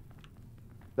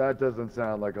doesn't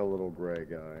sound like a little gray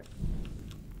guy.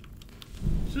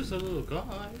 Just a little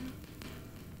guy.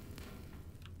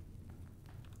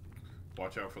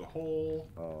 Watch out for the hole.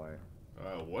 Oh,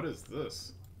 What is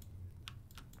this?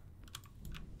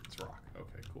 It's rock.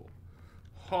 Okay, cool.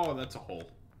 Oh, that's a hole.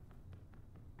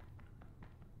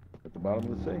 at the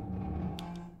bottom of the sea.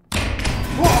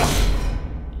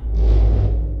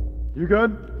 You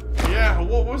good? Yeah,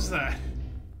 what was that?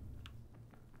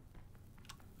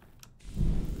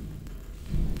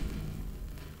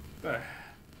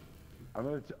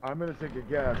 I'm gonna take a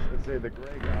guess and say the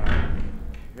gray guy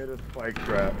hit a spike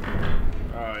trap.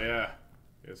 Oh yeah,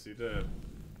 yes he did.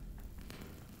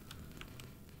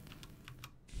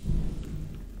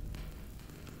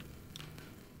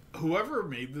 Whoever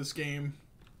made this game,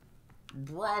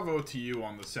 bravo to you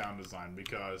on the sound design,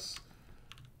 because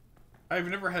I've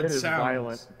never had it is sounds.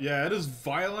 violent. Yeah, it is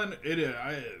violent. It is.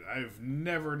 I've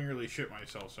never nearly shit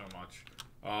myself so much.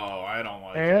 Oh, I don't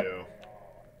like you.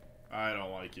 I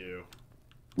don't like you.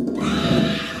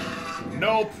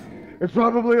 Nope. It's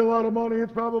probably a lot of money.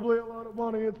 It's probably a lot of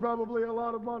money. It's probably a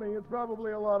lot of money. It's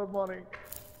probably a lot of money.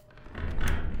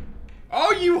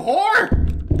 Oh, you whore!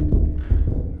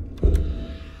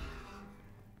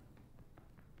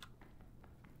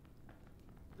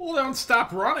 Well, don't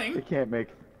stop running. They can't make.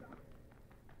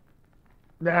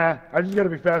 Nah, I just gotta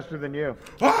be faster than you.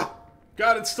 Ah!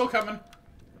 God, it's still coming.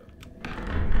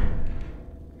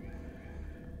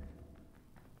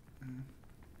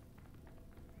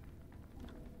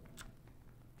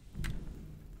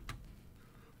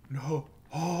 No.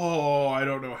 Oh, I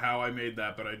don't know how I made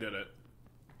that, but I did it.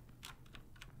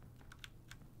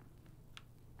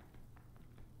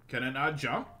 Can it not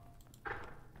jump?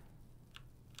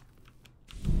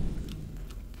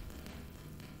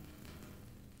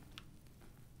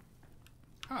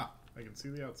 Huh. I can see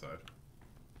the outside.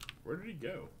 Where did he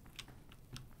go?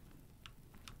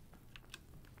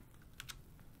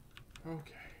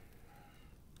 Okay.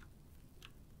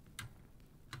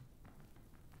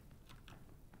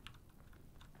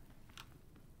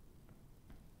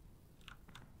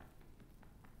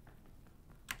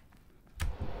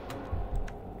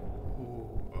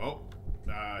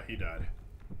 He died.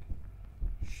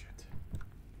 Shit.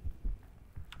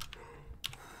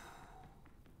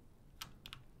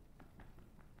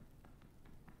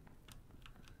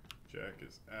 Jack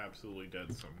is absolutely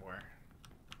dead somewhere.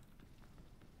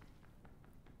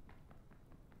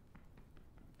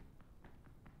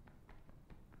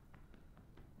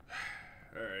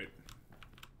 Alright.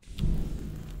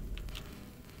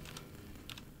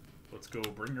 Let's go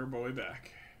bring your boy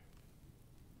back.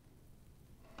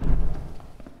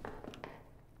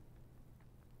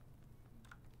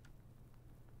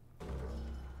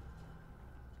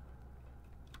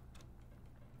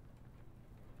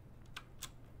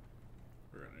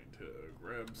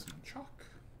 Grab some chalk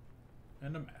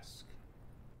and a mask.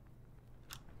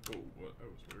 Oh, what? That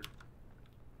was weird.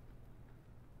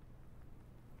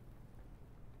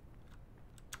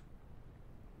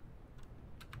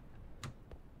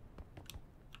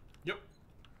 Yep.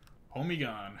 Homie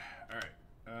gone. Alright.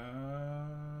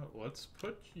 Let's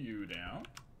put you down.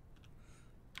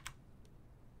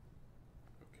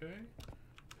 Okay.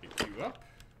 Pick you up.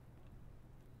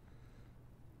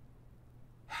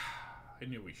 I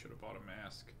knew we should have bought a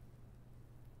mask.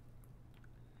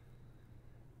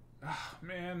 Ah,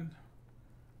 man.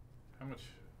 How much?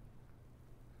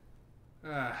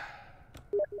 Ah.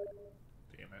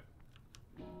 Damn it.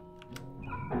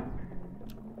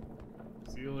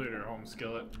 See you later, home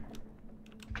skillet.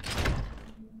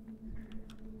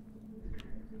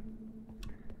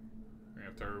 We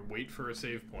have to wait for a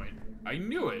save point. I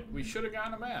knew it! We should have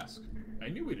gotten a mask. I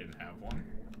knew we didn't have one.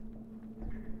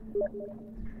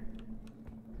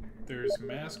 There's a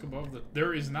mask above the...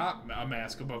 There is not a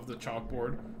mask above the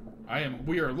chalkboard.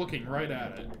 We are looking right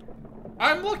at it.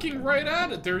 I'm looking right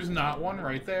at it! There's not one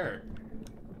right there.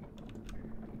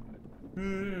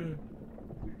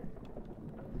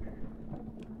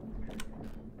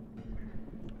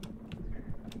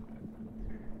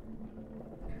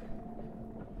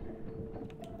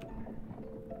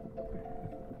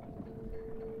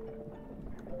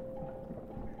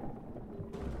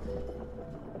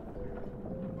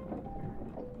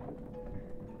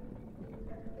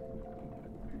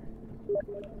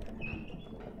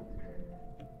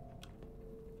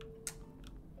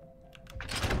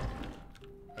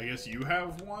 I guess you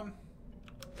have one,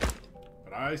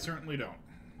 but I certainly don't.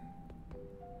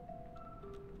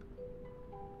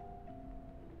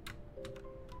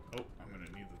 Oh, I'm gonna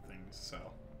need the thing to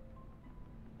sell.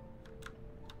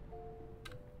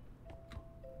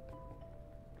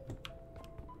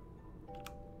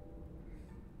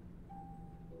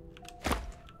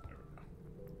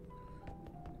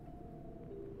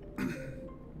 There we go.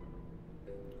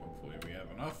 Hopefully we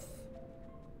have enough.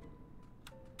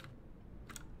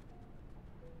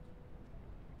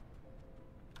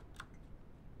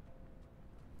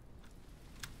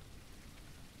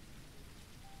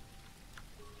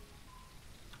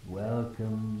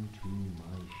 Welcome to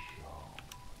my shop.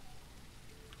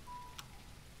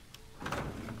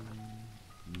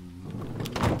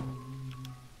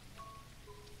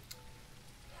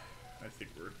 I think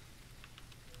we're...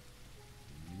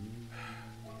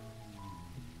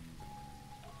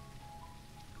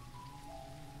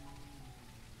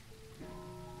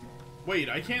 Wait,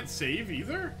 I can't save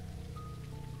either?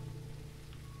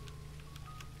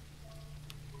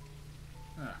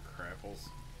 Ah, crapples.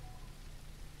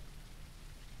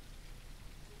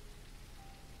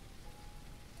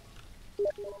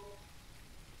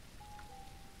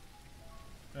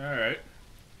 Alright.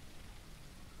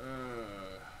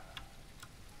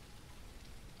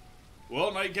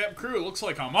 Well, Knightcap crew, looks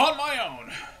like I'm on my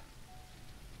own.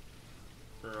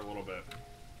 For a little bit.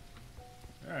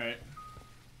 Alright.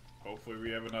 Hopefully we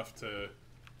have enough to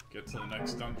get to the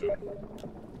next dungeon.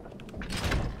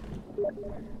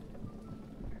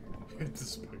 Hit the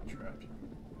spike trap.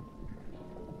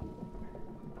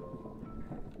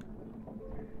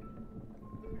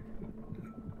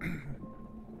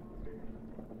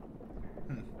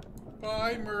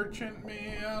 Bye, merchant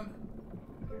man.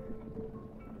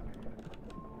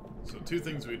 So two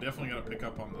things we definitely gotta pick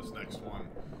up on this next one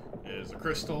is a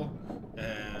crystal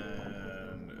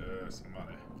and some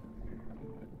money.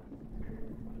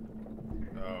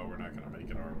 Oh, we're not gonna make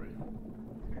it, are we?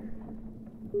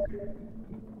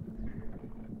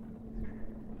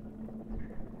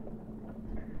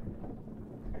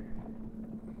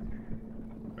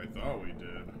 I thought we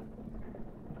did.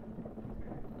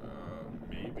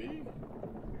 Maybe?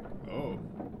 Oh.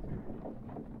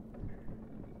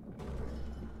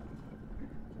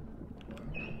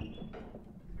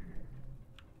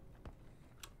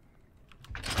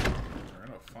 We're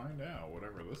gonna find out,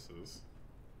 whatever this is.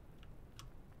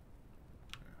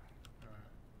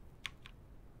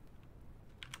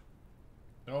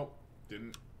 Nope,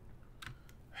 didn't.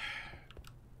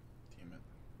 Damn it.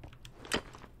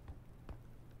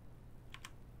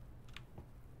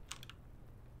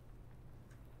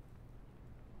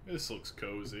 This looks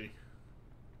cozy.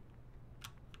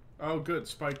 Oh, good,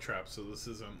 spike trap, so this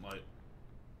isn't like...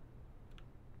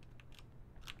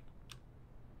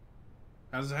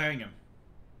 How's it hanging?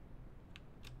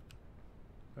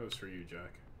 That was for you,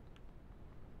 Jack.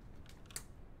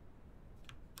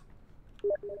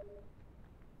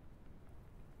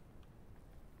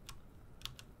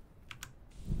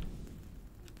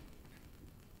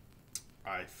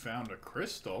 I found a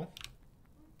crystal.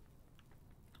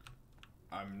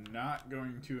 I'm not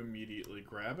going to immediately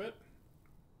grab it.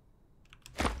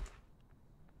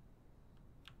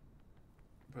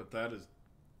 But that is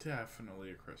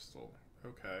definitely a crystal.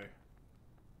 Okay.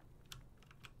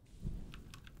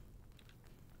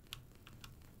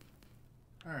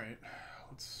 Alright,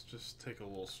 let's just take a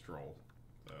little stroll,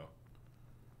 though.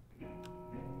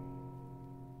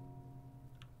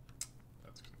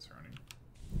 That's concerning.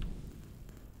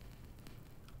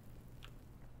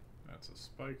 That's a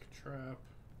spike trap.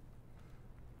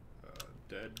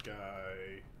 Dead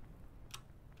guy.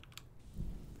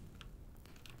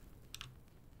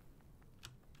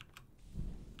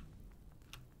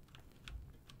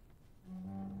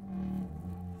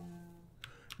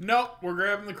 Nope, we're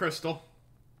grabbing the crystal.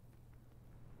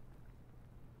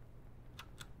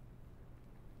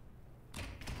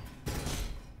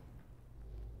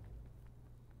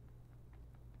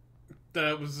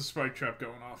 That was the spike trap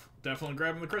going off. Definitely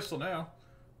grabbing the crystal now.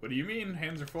 What do you mean?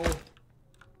 Hands are full.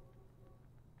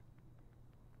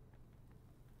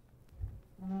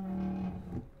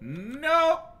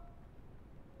 No!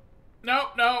 No,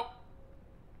 no!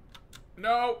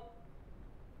 No!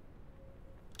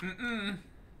 Mm-mm.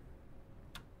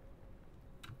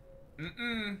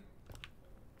 Mm-mm.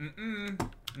 Mm-mm.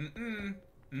 Mm-mm. Mm-mm.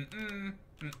 Mm-mm.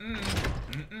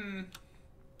 Mm-mm.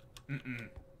 Mm-mm.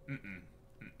 Mm-mm.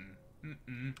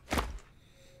 Mm-mm.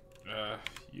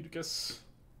 Eutychus.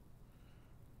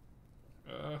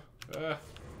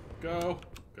 Go.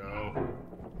 Go.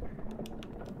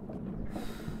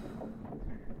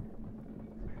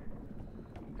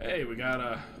 Hey, we got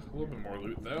a little bit more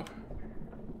loot, though.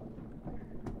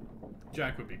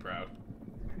 Jack would be proud.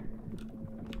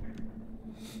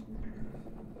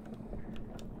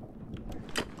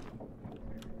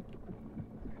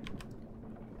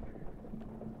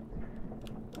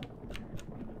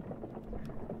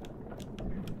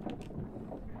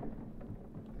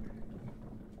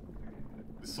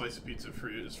 This slice of pizza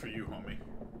is for you, homie.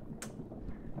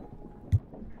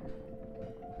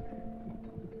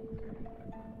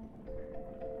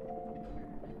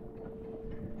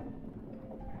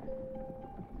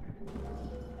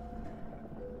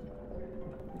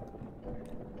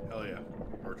 Hell yeah,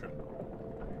 merchant.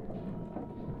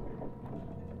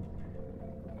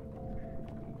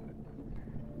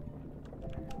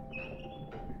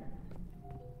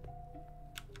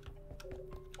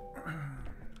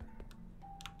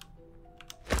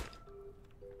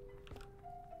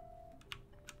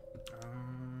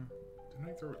 Didn't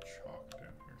I throw a chalk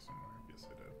down here somewhere? Yes,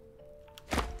 I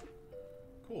did.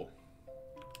 Cool.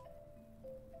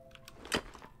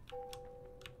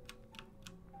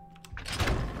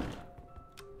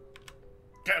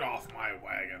 Get off my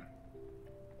wagon.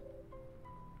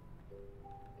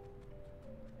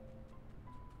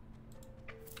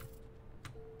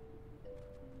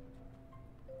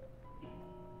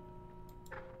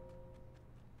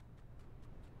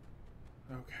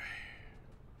 Okay.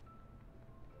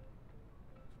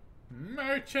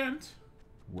 Merchant.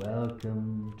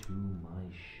 Welcome to my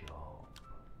shop.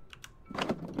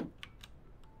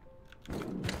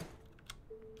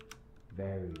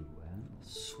 Very well.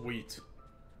 Sweet.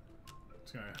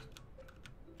 It's gonna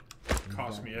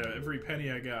cost me every penny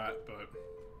I got, but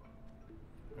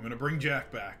I'm gonna bring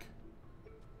Jack back.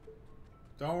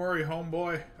 Don't worry,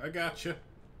 homeboy. I got you.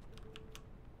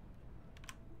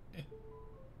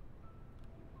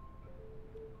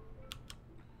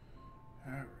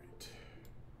 All right.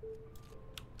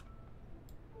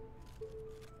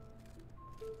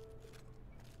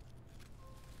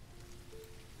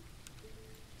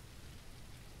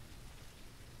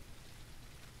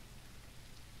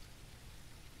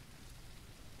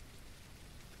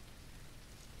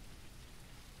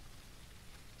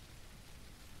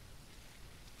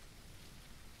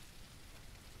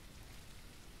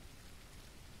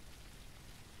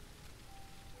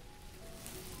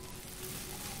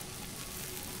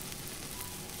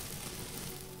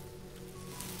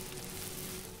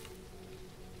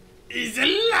 He's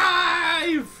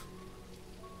alive!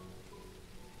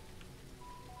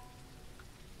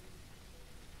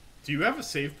 Do you have a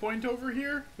save point over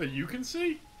here that you can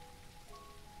see?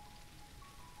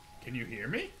 Can you hear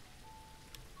me?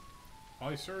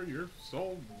 Ollie, sir, your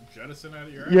soul jettison out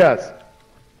of your ass.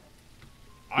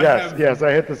 Yes. Yes,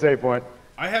 I hit the save point.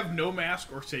 I have no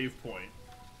mask or save point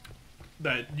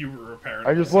that you were repairing.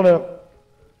 I just want to...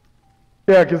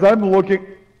 Yeah, because I'm looking...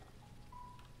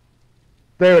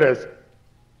 There it is.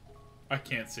 I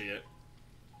can't see it.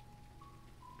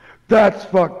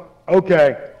 That's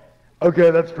Okay. Okay,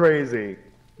 that's crazy.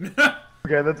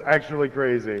 Okay, that's actually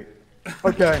crazy.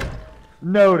 Okay.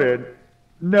 Noted.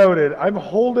 Noted. I'm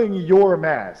holding your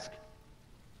mask.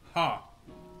 Huh.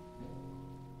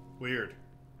 Weird.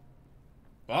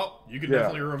 Well, you can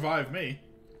definitely revive me.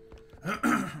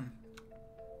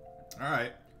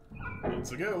 Alright.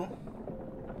 Let's go.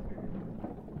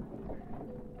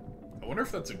 I wonder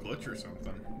if that's a glitch or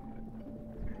something.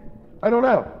 I don't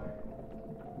know.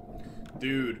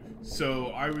 Dude, so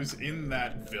I was in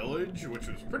that village, which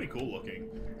was pretty cool looking.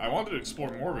 I wanted to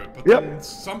explore more of it, but then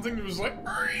something was like...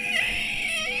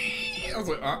 I was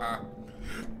like,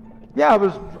 Yeah, it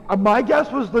was. My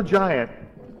guess was the giant.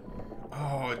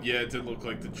 Oh, yeah, it did look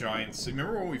like the giant...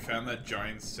 Remember when we found that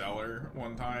giant cellar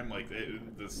one time? Like,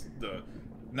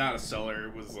 not a cellar,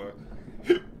 it was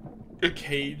a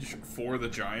cage for the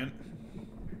giant.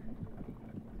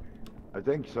 I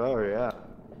think so, yeah.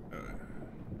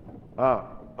 Oh,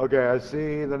 okay, I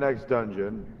see the next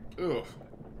dungeon. Ugh.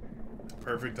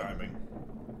 Perfect timing.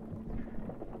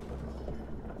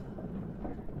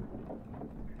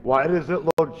 Why does it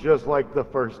look just like the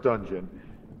first dungeon?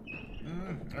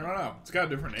 I don't know. It's got a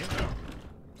different name now.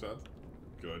 So that's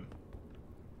good.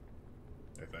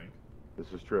 I think. This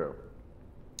is true.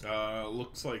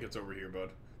 Looks like it's over here, bud.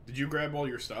 Did you grab all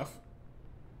your stuff?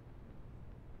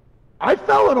 I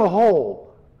fell in a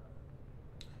hole.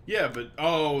 Yeah, but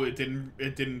oh, it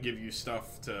didn't give you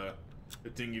stuff to...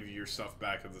 It didn't give you your stuff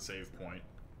back at the save point.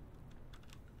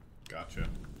 Gotcha.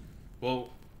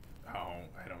 Well, oh,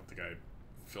 I don't think I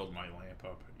filled my lamp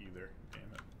up either. Damn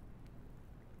it.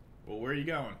 Well, where are you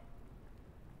going?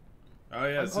 Oh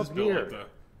yeah, this is built like the...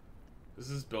 This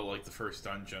is built like the first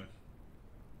dungeon.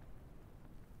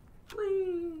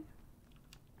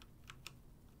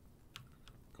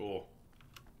 Cool.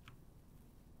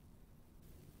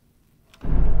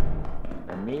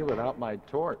 And me without my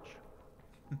torch.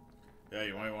 Yeah,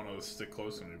 you might want to stick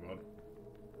close to me, bud.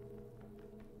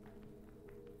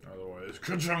 Otherwise,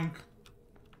 ka-chunk!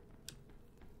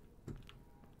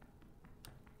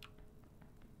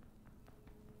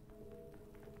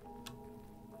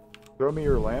 Throw me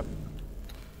your lamp.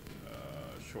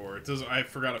 Sure. It does. I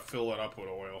forgot to fill it up with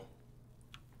oil.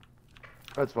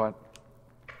 That's fine.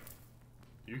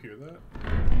 Do you hear that?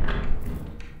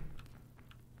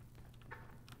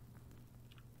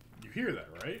 You hear that,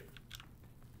 right?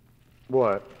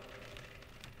 What?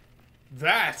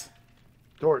 That!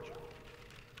 Torch.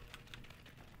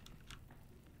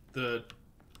 The...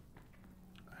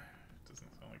 Doesn't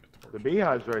sound like a torch. The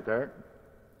beehive's right there.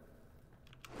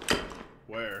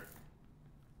 Where?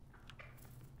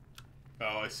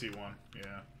 Oh, I see one.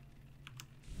 Yeah.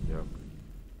 Yep.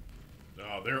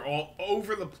 Oh, they're all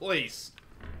over the place.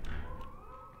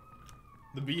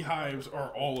 The beehives are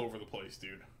all over the place,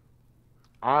 dude.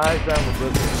 I found the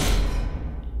blizzard.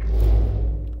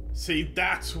 See,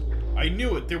 that's... I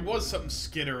knew it. There was something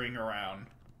skittering around.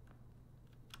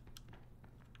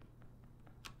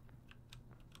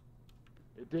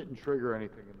 It didn't trigger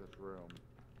anything in this room.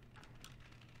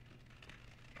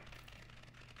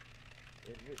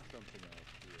 It hit something else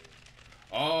here.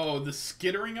 Oh, the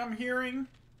skittering I'm hearing?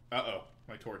 Uh-oh.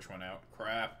 My torch went out.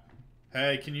 Crap.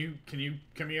 Hey, can you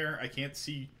come here? I can't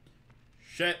see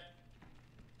shit.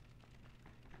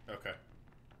 Okay.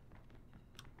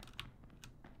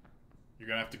 You're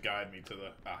gonna have to guide me to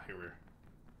the... Ah, here we are.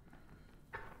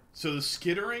 So the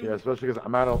skittering... Yeah, especially because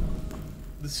I'm out of...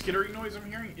 The skittering noise I'm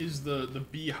hearing is the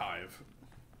beehive.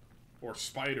 Or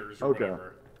spiders, or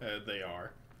whatever they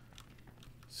are.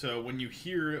 So when you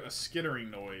hear a skittering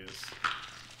noise...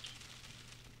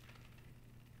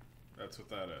 That's what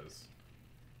that is.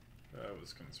 That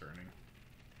was concerning.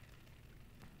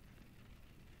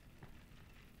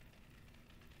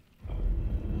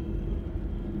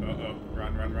 Uh-oh.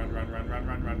 Run, run, run, run, run, run,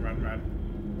 run, run, run, run.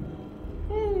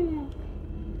 Woo!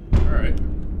 Alright.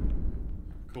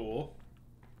 Cool.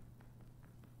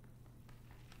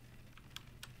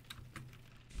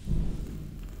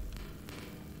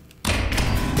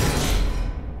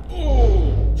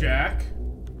 Oh, Jack.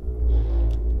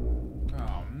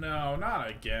 Oh, no, not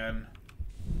again.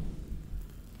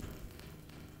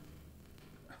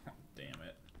 Oh, damn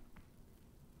it.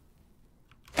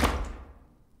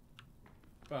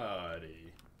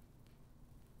 Buddy.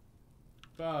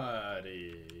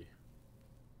 Buddy.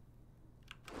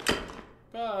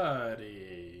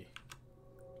 Buddy.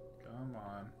 Come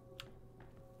on.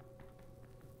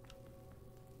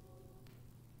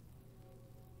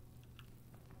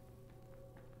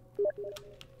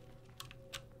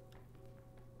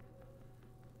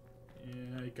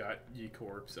 Yeah, I got ye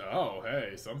corpse. Oh,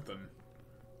 hey, something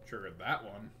triggered that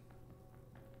one.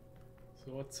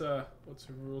 So let's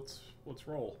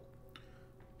roll.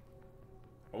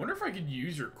 I wonder if I could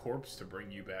use your corpse to bring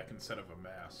you back instead of a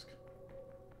mask.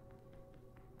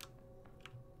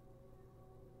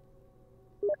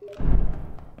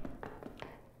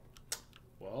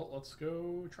 Well, let's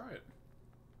go try it.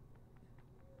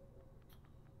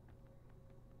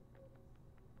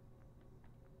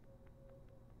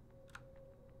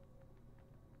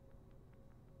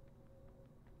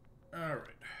 Alright.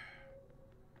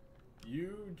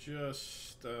 You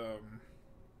just, okay.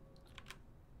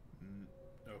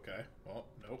 Well,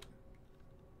 nope.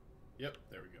 Yep,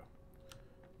 there we go.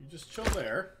 You just chill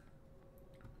there.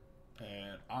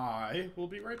 And I will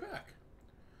be right back.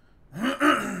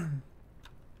 Here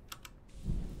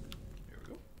we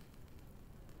go.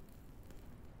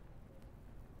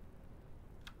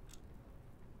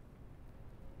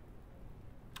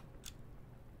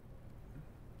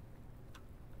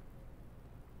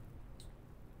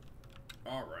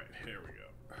 All right, here we go.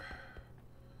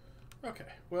 Okay,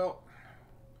 well,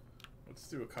 let's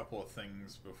do a couple of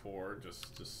things before.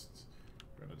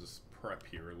 We're gonna just prep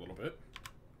here a little bit.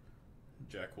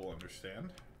 Jack will understand.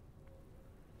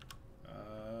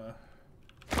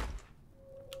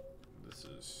 This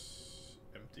is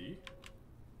empty.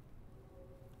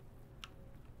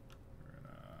 We're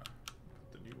gonna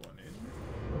put the new one in.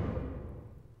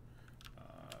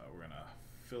 We're gonna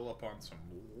fill up on some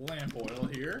lamp oil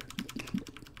here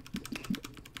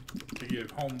to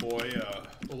give homeboy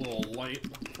a little light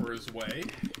for his way.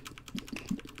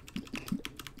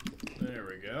 There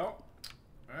we go.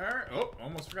 Alright. Oh,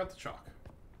 almost forgot the chalk.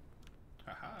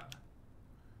 Haha.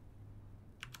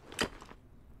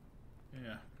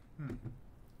 Yeah.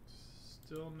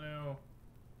 Still no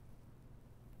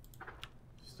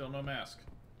mask.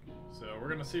 So we're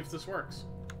gonna see if this works.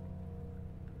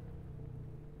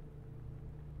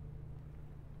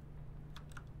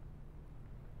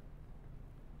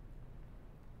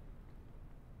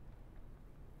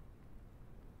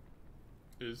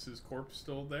 Is his corpse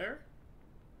still there?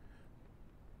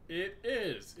 It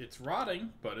is. It's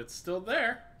rotting, but it's still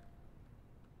there.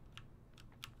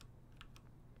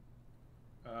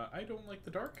 I don't like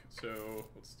the dark, so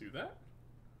let's do that.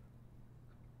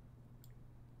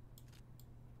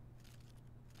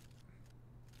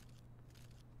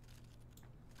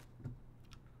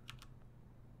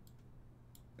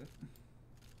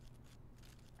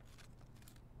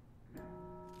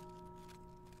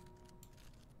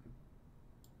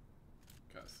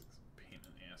 God, this is a pain in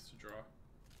the ass to draw.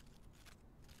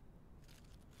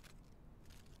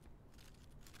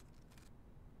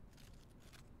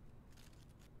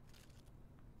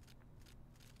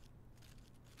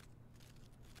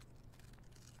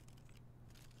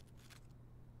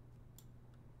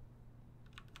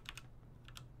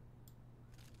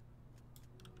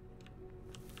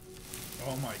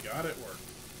 Oh my god, it worked.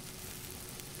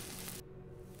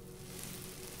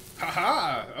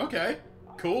 Haha! Okay.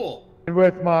 Cool. And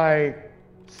with my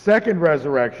second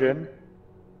resurrection,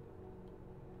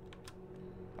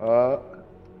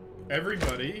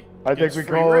 Everybody I think gets we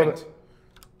free call rent. it.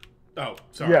 Oh,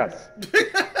 sorry. Yes.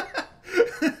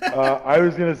 I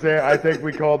was gonna say I think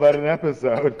we call that an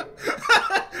episode.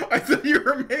 I thought you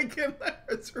were making that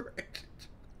resurrection.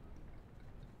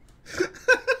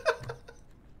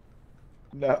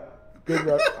 No, good.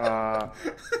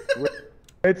 We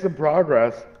made some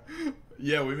progress.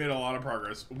 Yeah, we made a lot of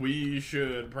progress. We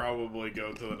should probably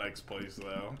go to the next place,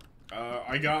 though.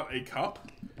 I got a cup.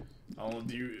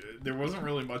 There wasn't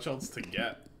really much else to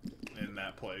get in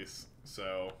that place,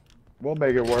 so We'll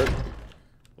make it work.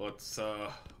 let's go,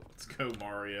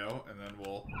 Mario, and then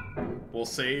we'll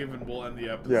save and we'll end the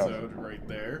episode right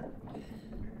there.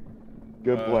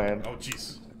 Good plan. Oh,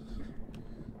 jeez.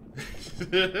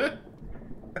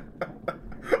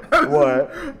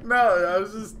 What? No,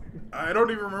 I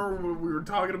don't even remember what we were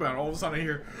talking about. All of a sudden I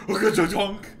hear, look at your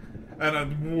tongue! And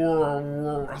then,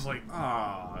 whoa, I was like,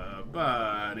 ah,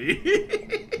 buddy.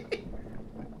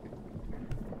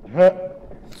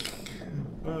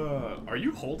 Are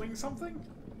you holding something?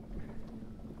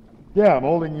 Yeah, I'm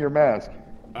holding your mask.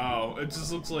 Oh, it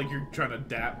just looks like you're trying to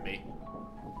dap me.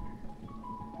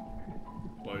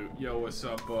 Like, yo, what's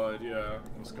up, bud? Yeah,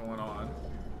 what's going on?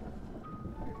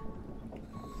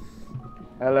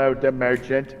 Hello, the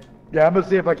merchant. Yeah, I'm gonna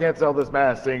see if I can't sell this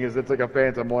mask, seeing as it's like a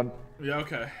phantom one. Yeah,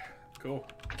 okay. Cool.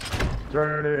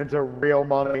 Turn it into real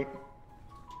money.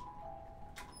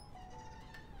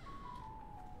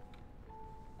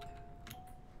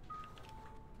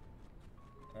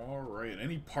 Alright,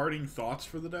 any parting thoughts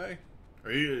for the day?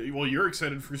 Well, you're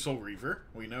excited for Soul Reaver.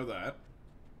 We know that.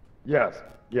 Yes,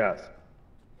 yes.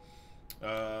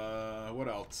 What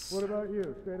else? What about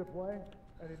you? State of play?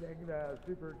 Anything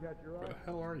super catch your Where eye? the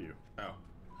hell are you? Oh.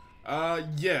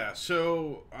 Yeah,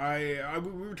 so we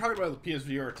were talking about the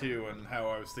PSVR 2 and how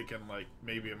I was thinking, like,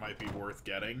 maybe it might be worth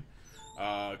getting.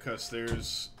 Because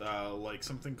there's, like,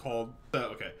 something called,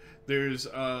 okay, there's,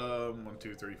 1,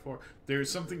 2, 3, 4, there's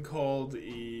something called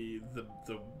the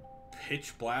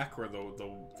Pitch Black, or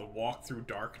the Walk Through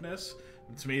Darkness.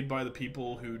 It's made by the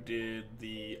people who did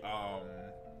the,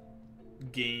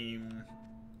 game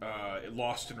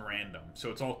Lost in Random, so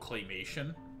it's all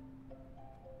claymation.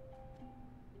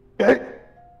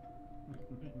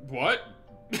 What?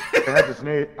 I had to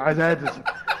sneeze. I had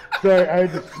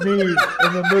to sneeze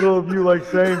in the middle of you like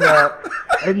saying that,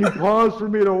 and you paused for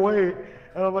me to wait,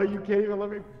 and I'm like, you can't even let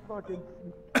me fucking.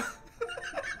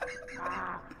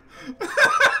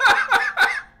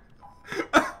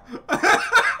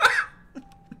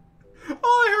 All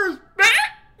I hear is.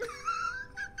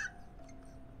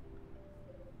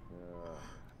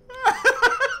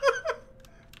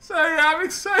 So yeah, I'm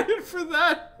excited for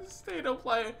that state of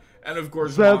play, and of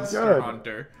course Monster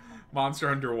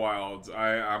Hunter Wilds.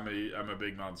 I'm a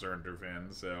big Monster Hunter fan,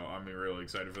 so I'm really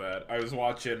excited for that. I was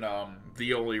watching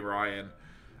The Only Ryan.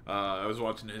 I was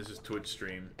watching his Twitch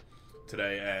stream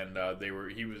today, and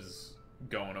he was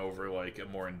going over like a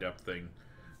more in-depth thing,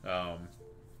 and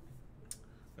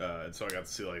so I got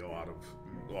to see like a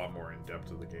lot more in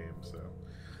depth of the game. So,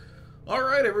 all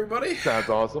right, everybody. Sounds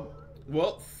awesome.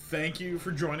 Well, thank you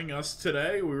for joining us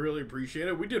today. We really appreciate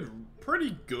it. We did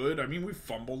pretty good. I mean, we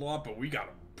fumbled a lot, but we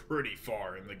got pretty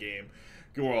far in the game.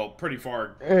 Well, pretty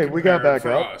far. Hey, we got back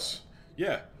for up. Us.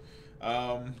 Yeah.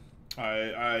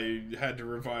 I had to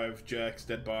revive Jack's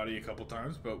dead body a couple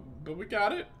times, but we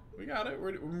got it. We got it.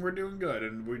 We're doing good,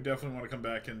 and we definitely want to come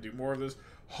back and do more of this.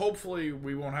 Hopefully,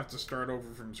 we won't have to start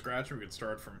over from scratch. We can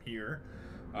start from here.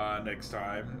 Next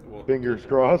time. Fingers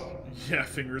crossed. Yeah,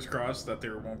 fingers crossed that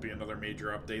there won't be another major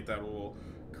update that will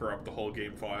corrupt the whole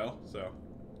game file. So,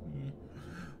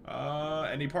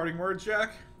 any parting words,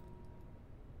 Jack?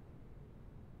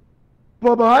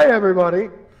 Bye-bye, everybody.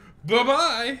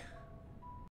 Bye-bye!